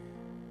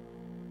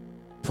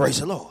 Praise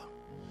the Lord.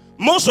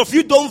 Most of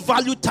you don't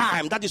value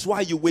time. That is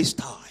why you waste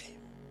time.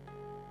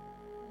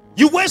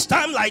 You waste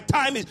time like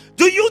time is.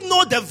 Do you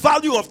know the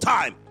value of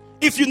time?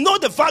 If you know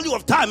the value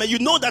of time and you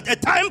know that a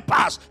time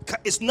pass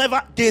is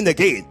never gained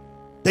again,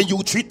 then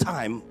you treat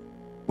time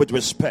with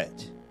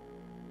respect.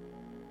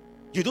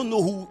 You don't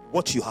know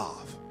what you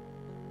have.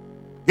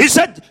 He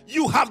said,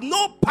 you have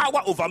no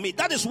power over me.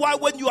 That is why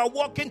when you are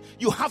walking,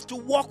 you have to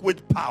walk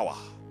with power.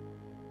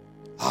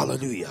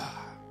 Hallelujah.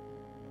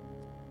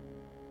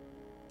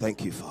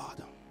 Thank you,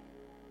 Father.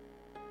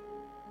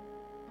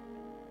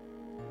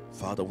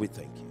 Father, we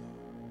thank you.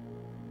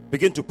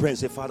 Begin to pray and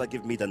say, Father,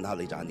 give me the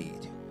knowledge I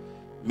need.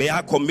 May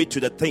I commit to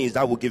the things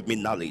that will give me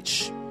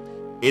knowledge.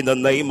 In the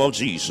name of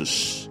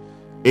Jesus.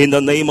 In the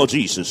name of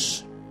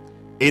Jesus.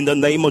 In the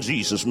name of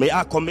Jesus. May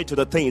I commit to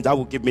the things that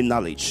will give me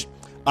knowledge.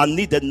 I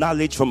need the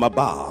knowledge from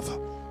above.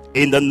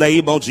 In the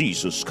name of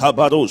Jesus.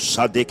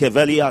 Kabarosa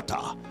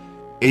dekeveliata.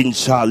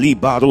 Inchali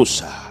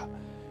barosa.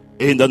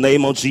 In the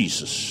name of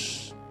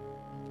Jesus.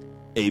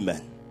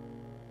 Amen.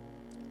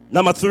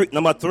 Number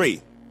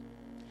three.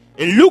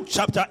 In Luke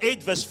chapter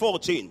 8 verse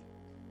 14.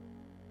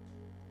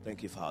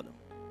 Thank you, Father.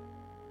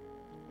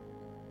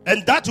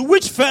 And that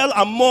which fell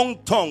among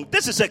tongues.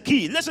 This is a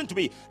key. Listen to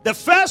me. The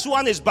first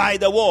one is by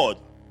the word.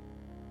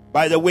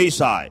 By the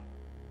wayside.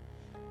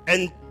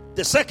 And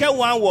the second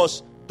one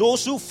was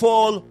those who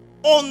fall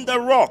on the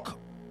rock.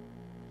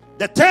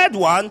 The third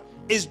one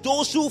is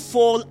those who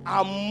fall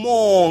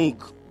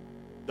among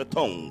the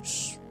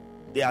tongues.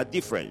 There are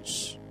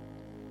different.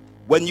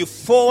 When you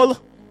fall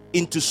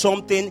into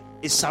something,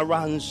 it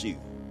surrounds you.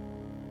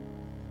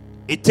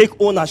 It takes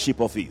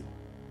ownership of you.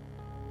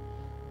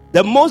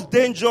 The most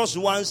dangerous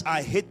ones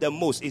I hate the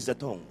most is the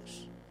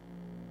tongues.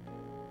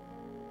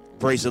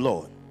 Praise the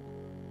Lord.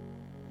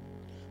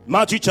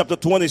 Matthew chapter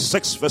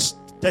 26 verse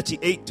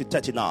 38 to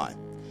 39.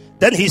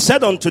 Then he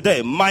said unto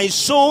them, my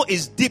soul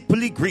is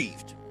deeply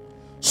grieved,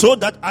 so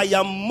that I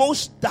am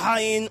most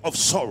dying of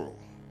sorrow.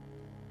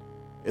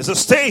 He said,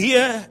 stay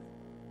here,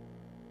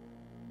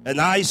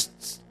 and I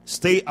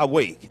stay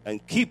awake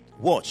and keep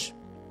watch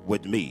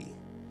with me.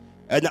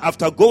 And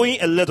after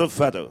going a little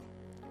further,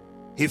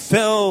 he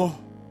fell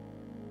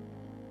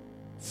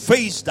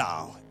face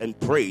down and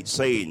prayed,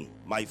 saying,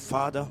 my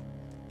Father,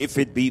 if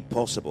it be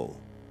possible,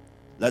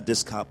 let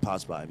this cup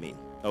pass by me.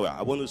 All right,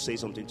 I want to say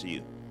something to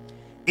you.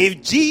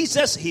 If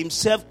Jesus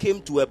himself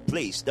came to a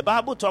place, the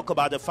Bible talk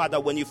about the fact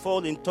that when you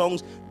fall in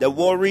tongues, the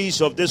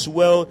worries of this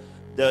world,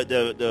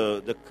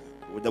 the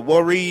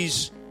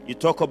worries, you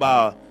talk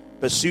about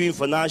pursuing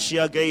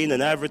financial gain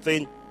and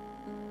everything.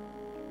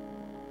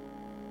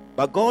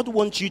 But God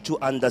wants you to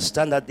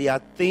understand that there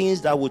are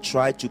things that will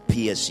try to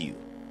pierce you.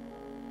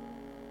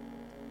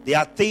 There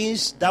are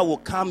things that will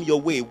come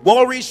your way.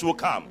 Worries will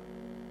come.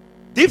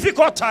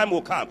 Difficult time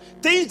will come.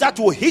 Things that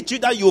will hit you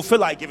that you'll feel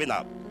like giving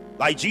up.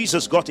 Like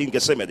Jesus got in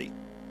Gethsemane.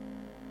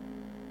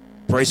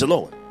 Praise the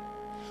Lord.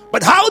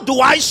 But how do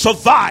I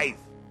survive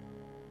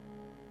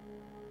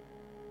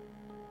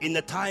in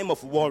the time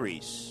of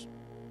worries?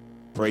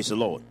 Praise the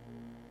Lord.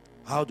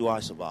 How do I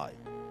survive?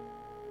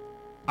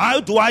 How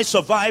do I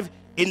survive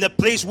in the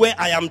place where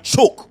I am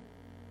choked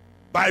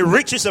by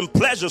riches and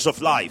pleasures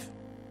of life?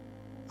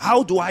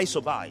 How do I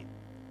survive?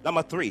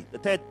 Number three, the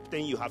third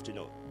thing you have to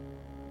know.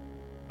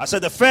 I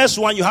said the first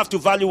one, you have to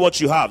value what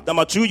you have.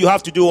 Number two, you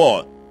have to do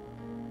all.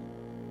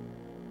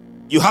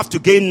 You have to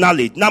gain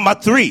knowledge. Number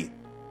three,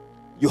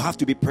 you have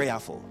to be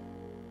prayerful.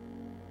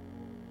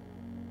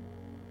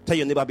 Tell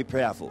your neighbor, be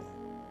prayerful.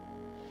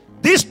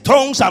 These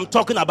tongues I'm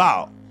talking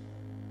about,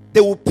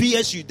 they will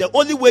pierce you. The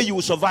only way you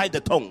will survive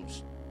the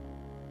tongues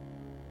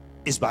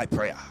is by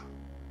prayer.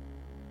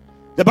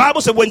 The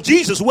Bible said when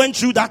Jesus went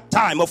through that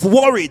time of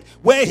worried,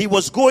 where he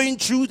was going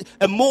through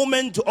a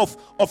moment of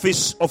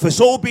his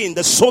whole being,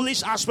 the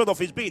soulish aspect of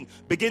his being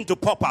began to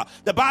pop up.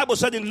 The Bible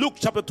said in Luke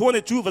chapter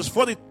 22 verse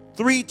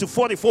 43 to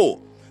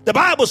 44, the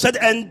Bible said,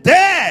 and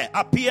there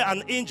appeared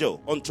an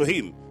angel unto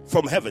him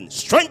from heaven,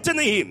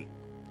 strengthening him,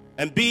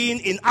 and being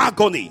in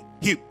agony,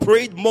 he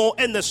prayed more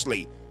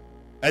earnestly,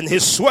 and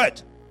his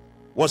sweat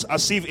was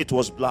as if it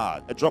was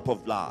blood, a drop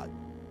of blood.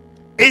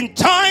 In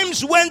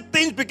times when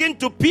things begin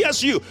to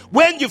pierce you,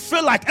 when you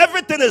feel like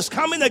everything is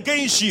coming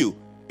against you,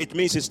 it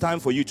means it's time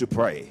for you to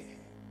pray.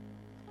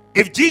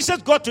 If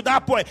Jesus got to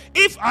that point,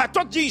 if I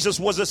thought Jesus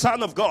was the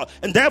Son of God,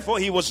 and therefore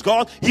he was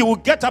God, he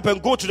would get up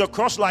and go to the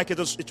cross like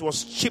it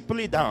was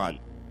cheaply done.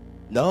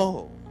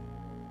 No.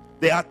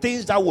 There are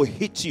things that will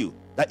hit you,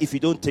 that if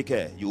you don't take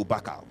care, you will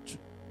back out.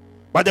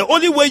 But the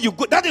only way you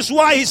go, that is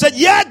why he said,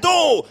 yea,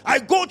 though I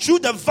go through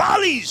the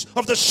valleys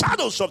of the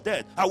shadows of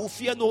death, I will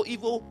fear no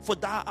evil, for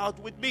thou art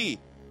with me.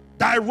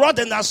 Thy rod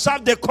and thy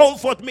staff, they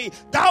comfort me.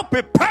 Thou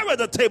preparest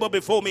the table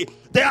before me.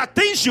 There are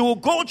things you will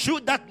go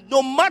through that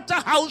no matter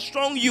how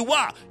strong you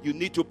are, you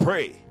need to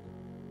pray.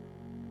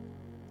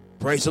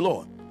 Praise the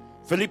Lord.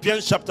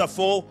 Philippians chapter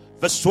 4,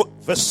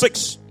 verse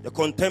 6, the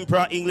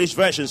contemporary English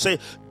version says,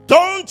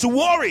 don't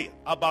worry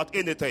about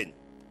anything,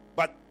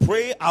 but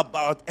pray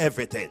about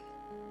everything.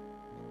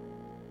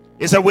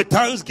 He said, with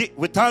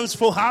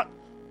thankful heart,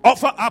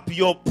 offer up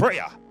your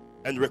prayer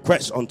and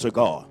request unto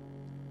God.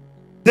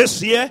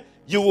 This year,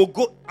 you will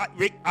go.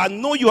 I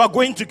know you are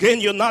going to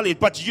gain your knowledge,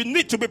 but you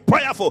need to be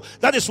prayerful.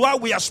 That is why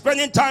we are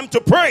spending time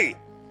to pray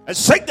and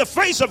seek the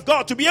face of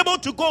God to be able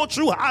to go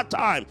through hard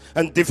time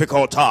and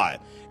difficult time.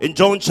 In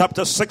John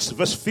chapter 6,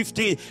 verse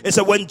 15, it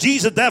said, when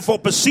Jesus therefore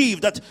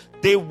perceived that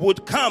they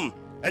would come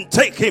and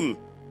take him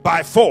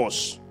by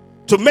force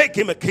to make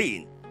him a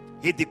king,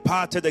 he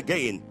departed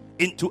again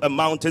into a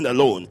mountain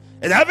alone.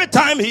 And every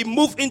time he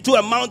moved into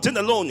a mountain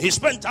alone, he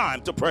spent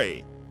time to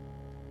pray.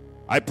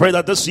 I pray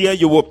that this year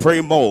you will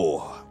pray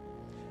more.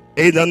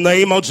 In the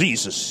name of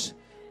Jesus.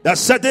 That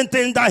certain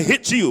thing that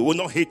hit you will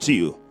not hit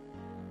you.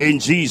 In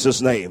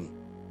Jesus' name.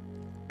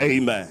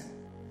 Amen.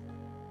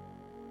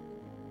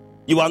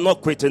 You are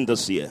not quitting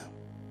this year.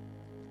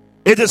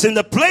 It is in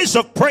the place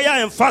of prayer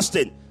and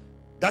fasting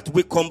that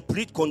we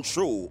complete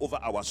control over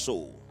our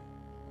soul.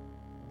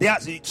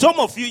 Some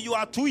of you, you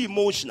are too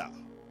emotional.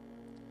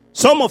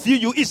 Some of you,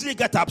 you easily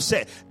get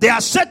upset. There are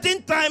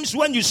certain times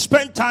when you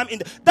spend time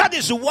in. That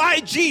is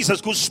why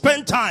Jesus could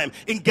spend time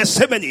in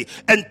Gethsemane,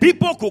 and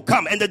people could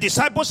come, and the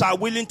disciples are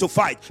willing to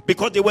fight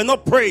because they were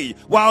not praying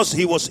whilst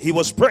he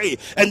was praying,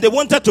 and they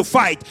wanted to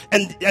fight,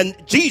 and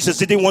Jesus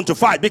didn't want to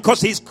fight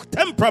because his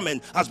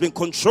temperament has been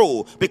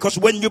controlled. Because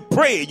when you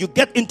pray, you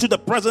get into the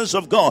presence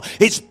of God.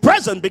 His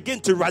presence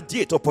begins to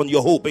radiate upon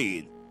your whole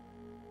being.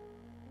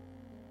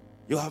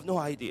 You have no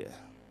idea.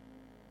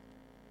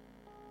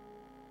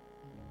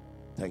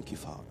 Thank you,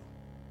 Father.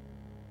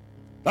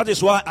 That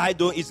is why I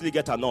don't easily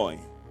get annoyed.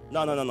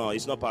 No.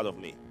 It's not part of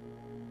me.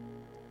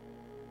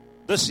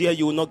 This year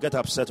you will not get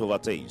upset over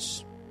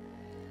things.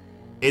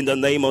 In the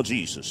name of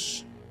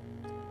Jesus.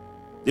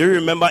 Do you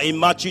remember in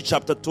Matthew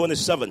chapter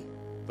 27,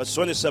 verse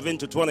 27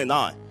 to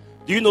 29?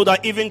 Do you know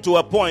that even to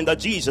a point that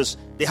Jesus,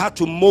 they had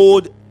to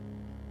mold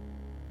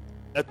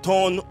a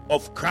thorn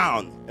of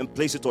crown and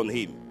place it on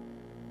him?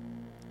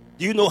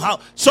 Do you know how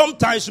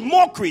sometimes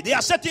mockery, there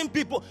are certain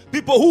people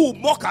who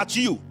mock at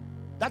you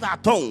that are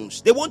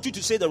tongues. They want you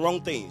to say the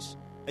wrong things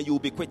and you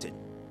will be quitted.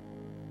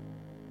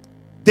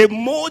 They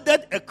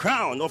molded a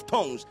crown of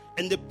tongues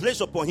and they placed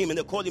upon him and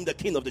they called him the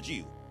King of the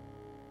Jews.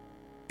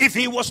 If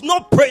he was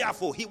not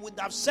prayerful, he would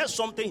have said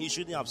something he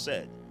shouldn't have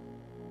said.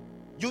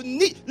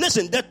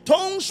 Listen, the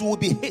tongues will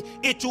be,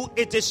 it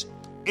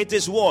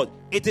is what?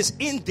 It is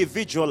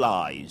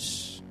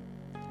individualized.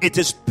 It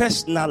is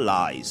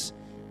personalized.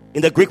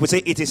 In the Greek, we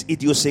say it is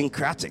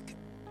idiosyncratic.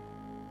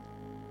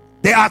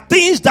 There are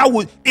things that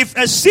would, if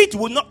a seat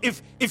will not,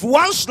 if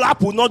one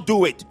slap will not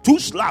do it, two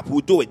slap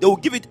will do it. They will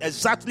give it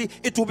exactly,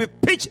 it will be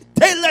pitched,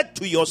 tailored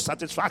to your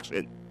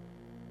satisfaction.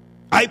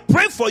 I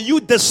pray for you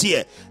this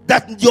year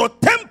that your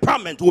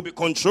temperament will be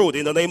controlled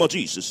in the name of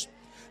Jesus.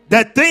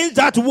 The things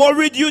that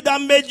worried you,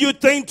 that made you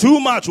think too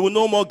much, will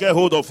no more get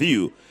hold of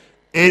you.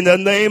 In the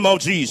name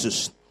of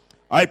Jesus.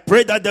 I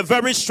pray that the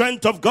very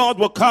strength of God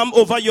will come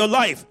over your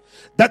life.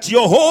 That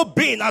your whole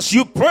being, as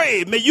you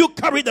pray, may you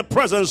carry the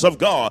presence of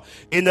God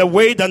in a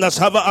way that has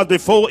never as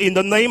before, in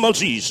the name of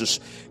Jesus.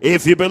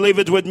 If you believe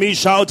it with me,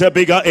 shout a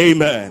bigger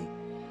amen.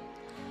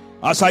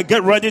 As I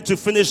get ready to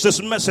finish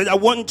this message, I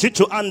want you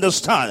to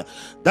understand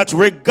that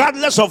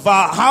regardless of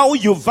how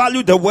you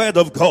value the word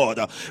of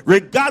God,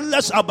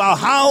 regardless about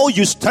how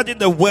you study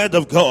the word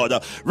of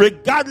God,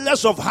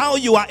 regardless of how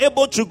you are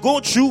able to go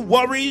through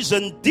worries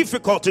and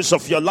difficulties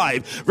of your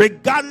life,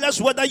 regardless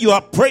whether you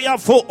are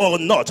prayerful or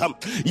not,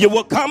 you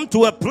will come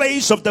to a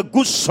place of the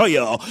good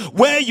soil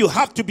where you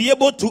have to be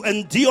able to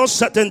endure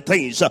certain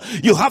things.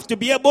 You have to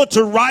be able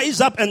to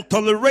rise up and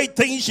tolerate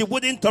things you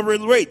wouldn't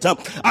tolerate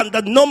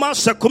under normal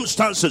circumstances.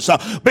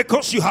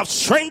 Because you have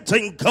strength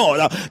in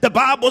God. The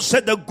Bible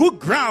said the good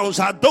grounds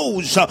are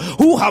those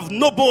who have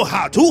noble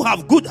heart, who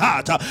have good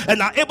heart,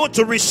 and are able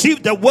to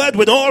receive the word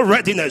with all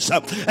readiness,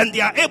 and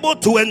they are able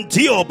to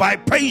endure by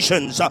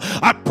patience.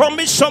 I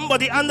promise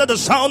somebody under the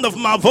sound of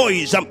my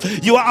voice,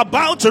 you are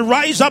about to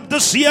rise up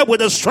this year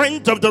with the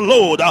strength of the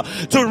Lord,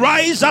 to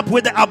rise up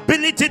with the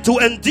ability to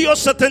endure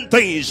certain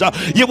things.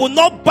 You will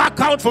not back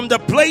out from the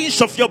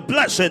place of your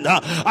blessing.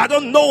 I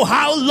don't know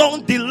how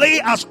long delay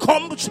has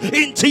come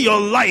into your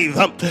life.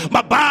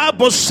 My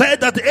Bible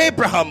said that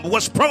Abraham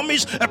was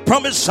promised a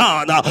promised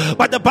son,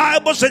 but the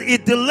Bible said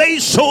it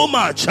delayed so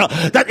much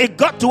that it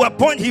got to a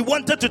point he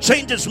wanted to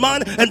change his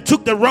mind and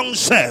took the wrong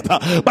step.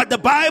 But the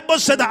Bible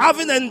said that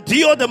having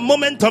endured the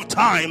moment of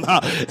time,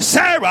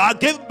 Sarah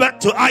gave birth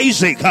to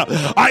Isaac.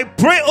 I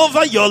pray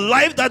over your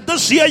life that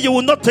this year you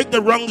will not take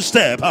the wrong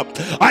step.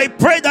 I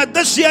pray that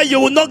this year you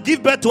will not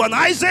give birth to an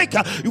Isaac,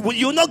 you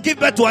will not give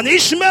birth to an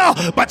Ishmael,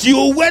 but you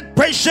will wait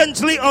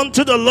patiently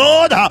unto the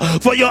Lord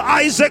for your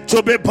Isaac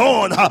to be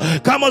born.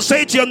 Come on,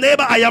 say to your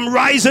neighbor, I am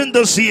rising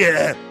this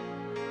year.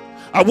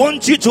 I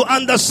want you to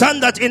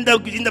understand that in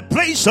the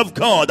place of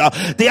God,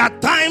 there are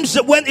times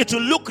when it will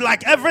look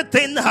like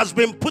everything has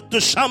been put to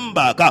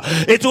shambak.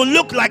 It will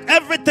look like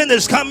everything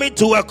is coming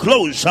to a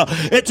close.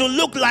 It will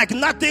look like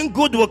nothing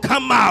good will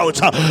come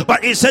out.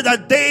 But he said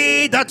that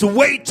they that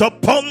wait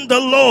upon the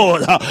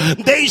Lord,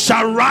 they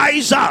shall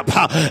rise up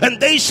and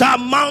they shall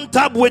mount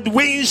up with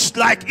wings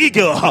like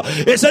eagle.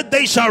 He said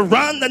they shall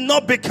run and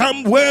not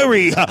become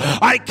weary.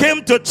 I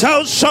came to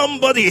tell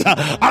somebody,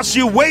 as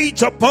you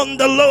wait upon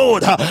the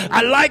Lord,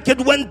 I like it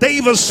when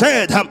David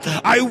said,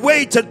 I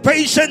waited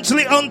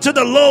patiently unto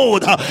the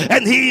Lord,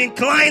 and he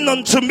inclined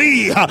unto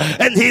me,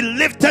 and he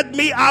lifted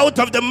me out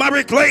of the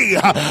miry clay.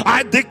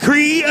 I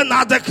decree and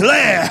I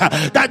declare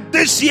that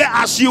this year,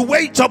 as you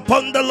wait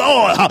upon the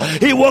Lord,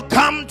 he will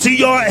come to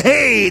your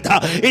aid.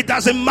 It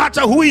doesn't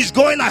matter who is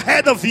going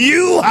ahead of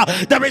you.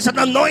 There is an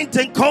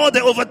anointing called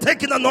the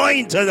overtaking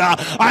anointing.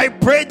 I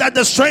pray that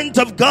the strength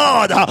of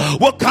God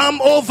will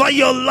come over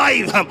your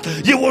life.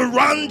 You will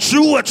run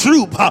through a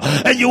troop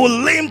and you will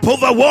limp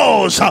over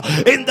walls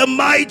in the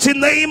mighty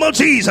name of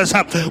Jesus.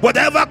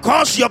 Whatever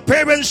caused your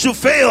parents to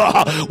fail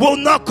will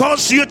not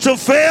cause you to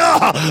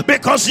fail,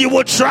 because you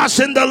will trust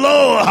in the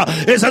Lord.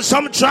 Is that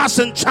some trust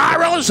in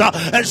chariots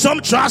and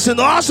some trust in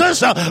horses,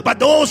 but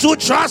those who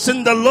trust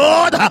in the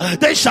Lord,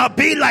 they shall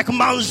be like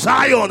Mount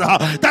Zion,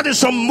 that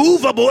is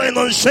unmovable and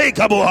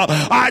unshakable.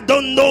 I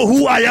don't know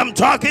who I am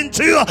talking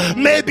to.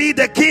 Maybe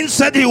the king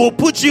said he will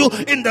put you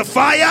in the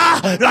fire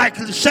like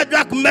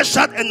Shadrach,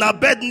 Meshach, and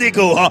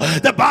Abednego.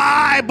 The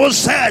Bible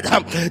said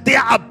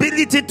their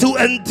ability to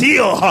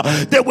endure,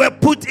 they were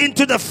put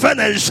into the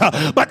furnace,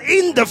 but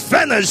in the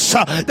furnace,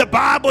 the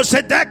Bible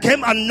said there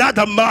came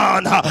another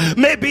man.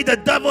 Maybe the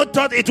devil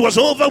thought it was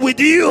over with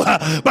you,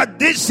 but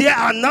this year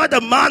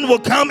another man will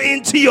come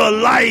into your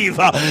life.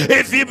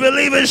 If you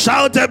believe it,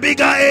 shout a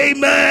bigger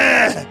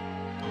amen.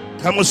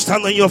 Come on,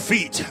 stand on your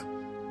feet.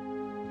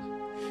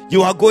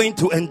 You are going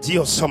to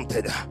endure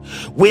something.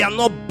 We are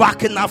not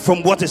backing up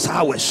from what is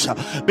ours.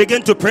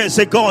 Begin to pray and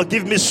say, God,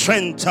 give me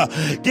strength.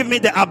 Give me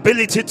the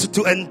ability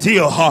to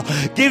endure.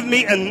 Give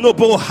me a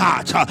noble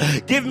heart.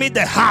 Give me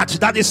the heart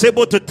that is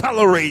able to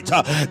tolerate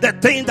the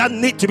thing that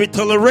need to be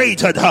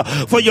tolerated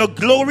for your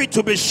glory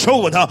to be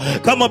shown.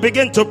 Come on,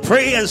 begin to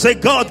pray and say,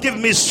 God, give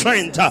me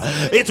strength.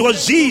 It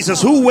was Jesus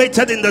who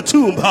waited in the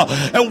tomb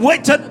and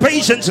waited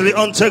patiently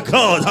until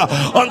God,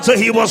 until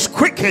he was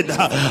quickened.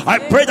 I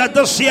pray that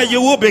this year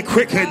you will be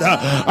quickened.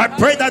 I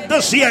pray that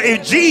this year,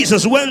 if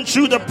Jesus went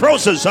through the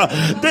process,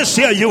 this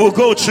year you will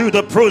go through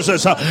the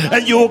process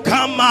and you will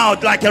come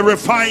out like a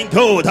refined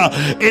gold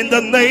in the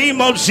name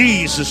of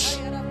Jesus.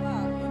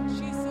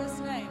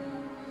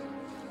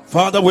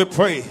 Father, we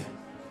pray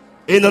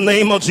in the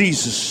name of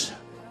Jesus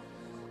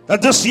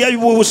that this year we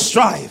will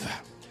strive.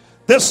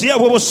 This year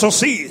we will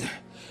succeed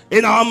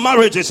in our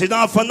marriages, in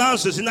our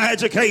finances, in our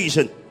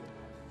education,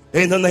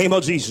 in the name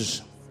of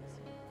Jesus.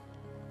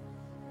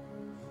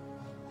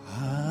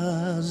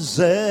 As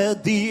a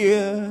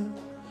deer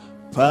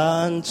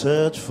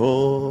panted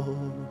for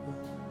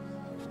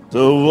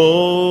the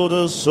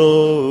water,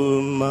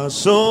 so my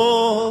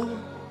soul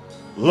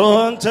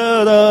longed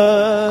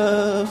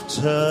after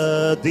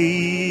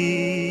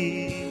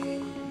thee.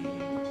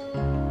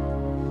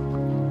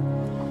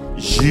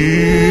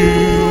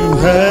 You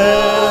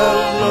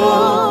have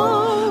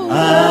known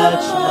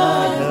at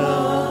my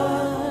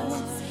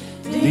heart's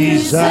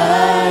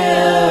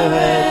desire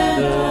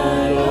and the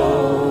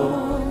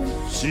Lord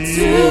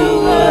to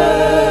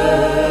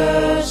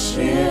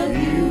worship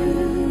you.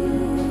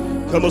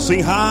 Come on,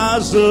 sing.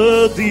 As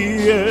a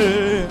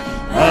deer,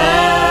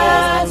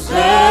 as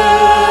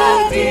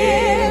a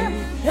deer,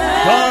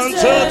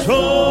 panted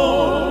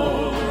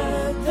for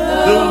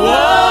the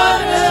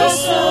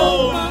waters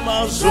of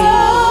my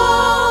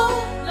soul,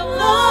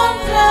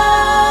 longed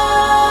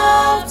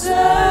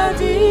after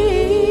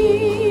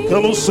thee.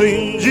 Come on,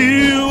 sing.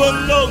 You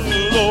alone,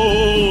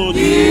 Lord.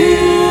 You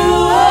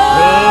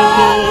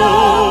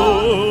alone,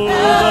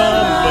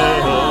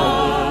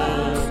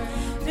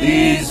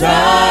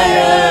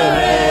 desire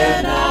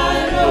and I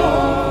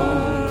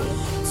long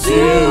to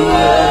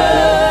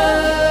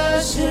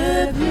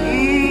worship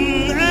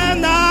you.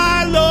 And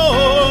I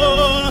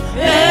long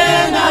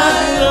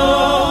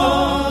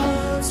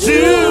to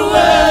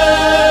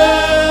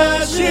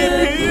worship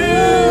you.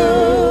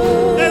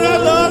 And I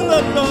long,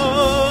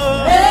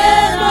 Lord,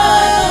 and I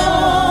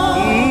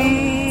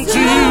long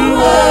to worship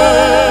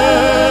you.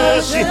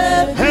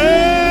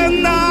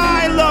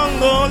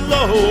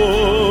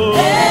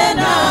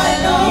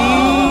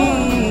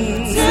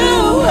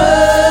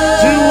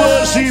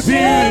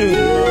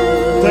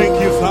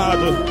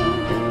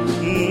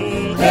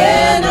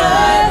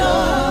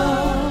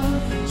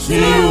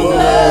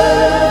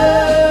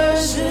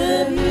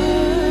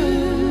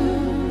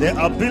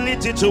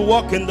 ability to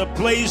walk in the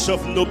place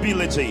of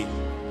nobility,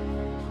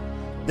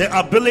 the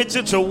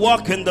ability to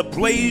walk in the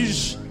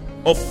place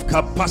of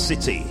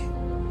capacity,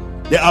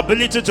 the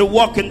ability to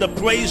walk in the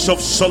place of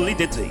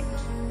solidity,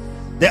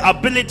 the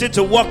ability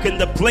to walk in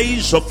the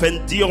place of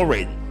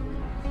enduring.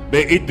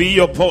 May it be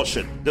your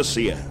portion this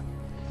year.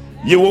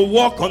 You will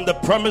walk on the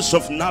promise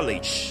of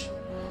knowledge,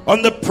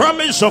 on the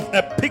promise of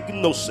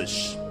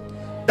epignosis,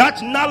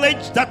 that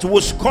knowledge that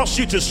will cause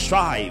you to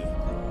strive.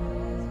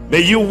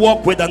 May you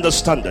walk with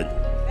understanding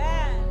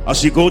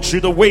as you go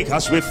through the week,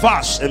 as we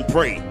fast and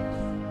pray.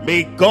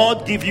 May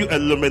God give you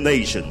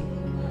illumination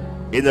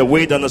in a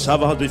way that has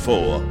never had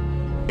before.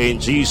 In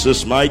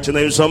Jesus' mighty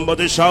name,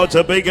 somebody shout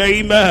a big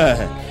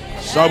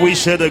amen. Shall we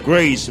share the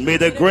grace? May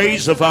the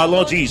grace of our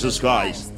Lord Jesus Christ,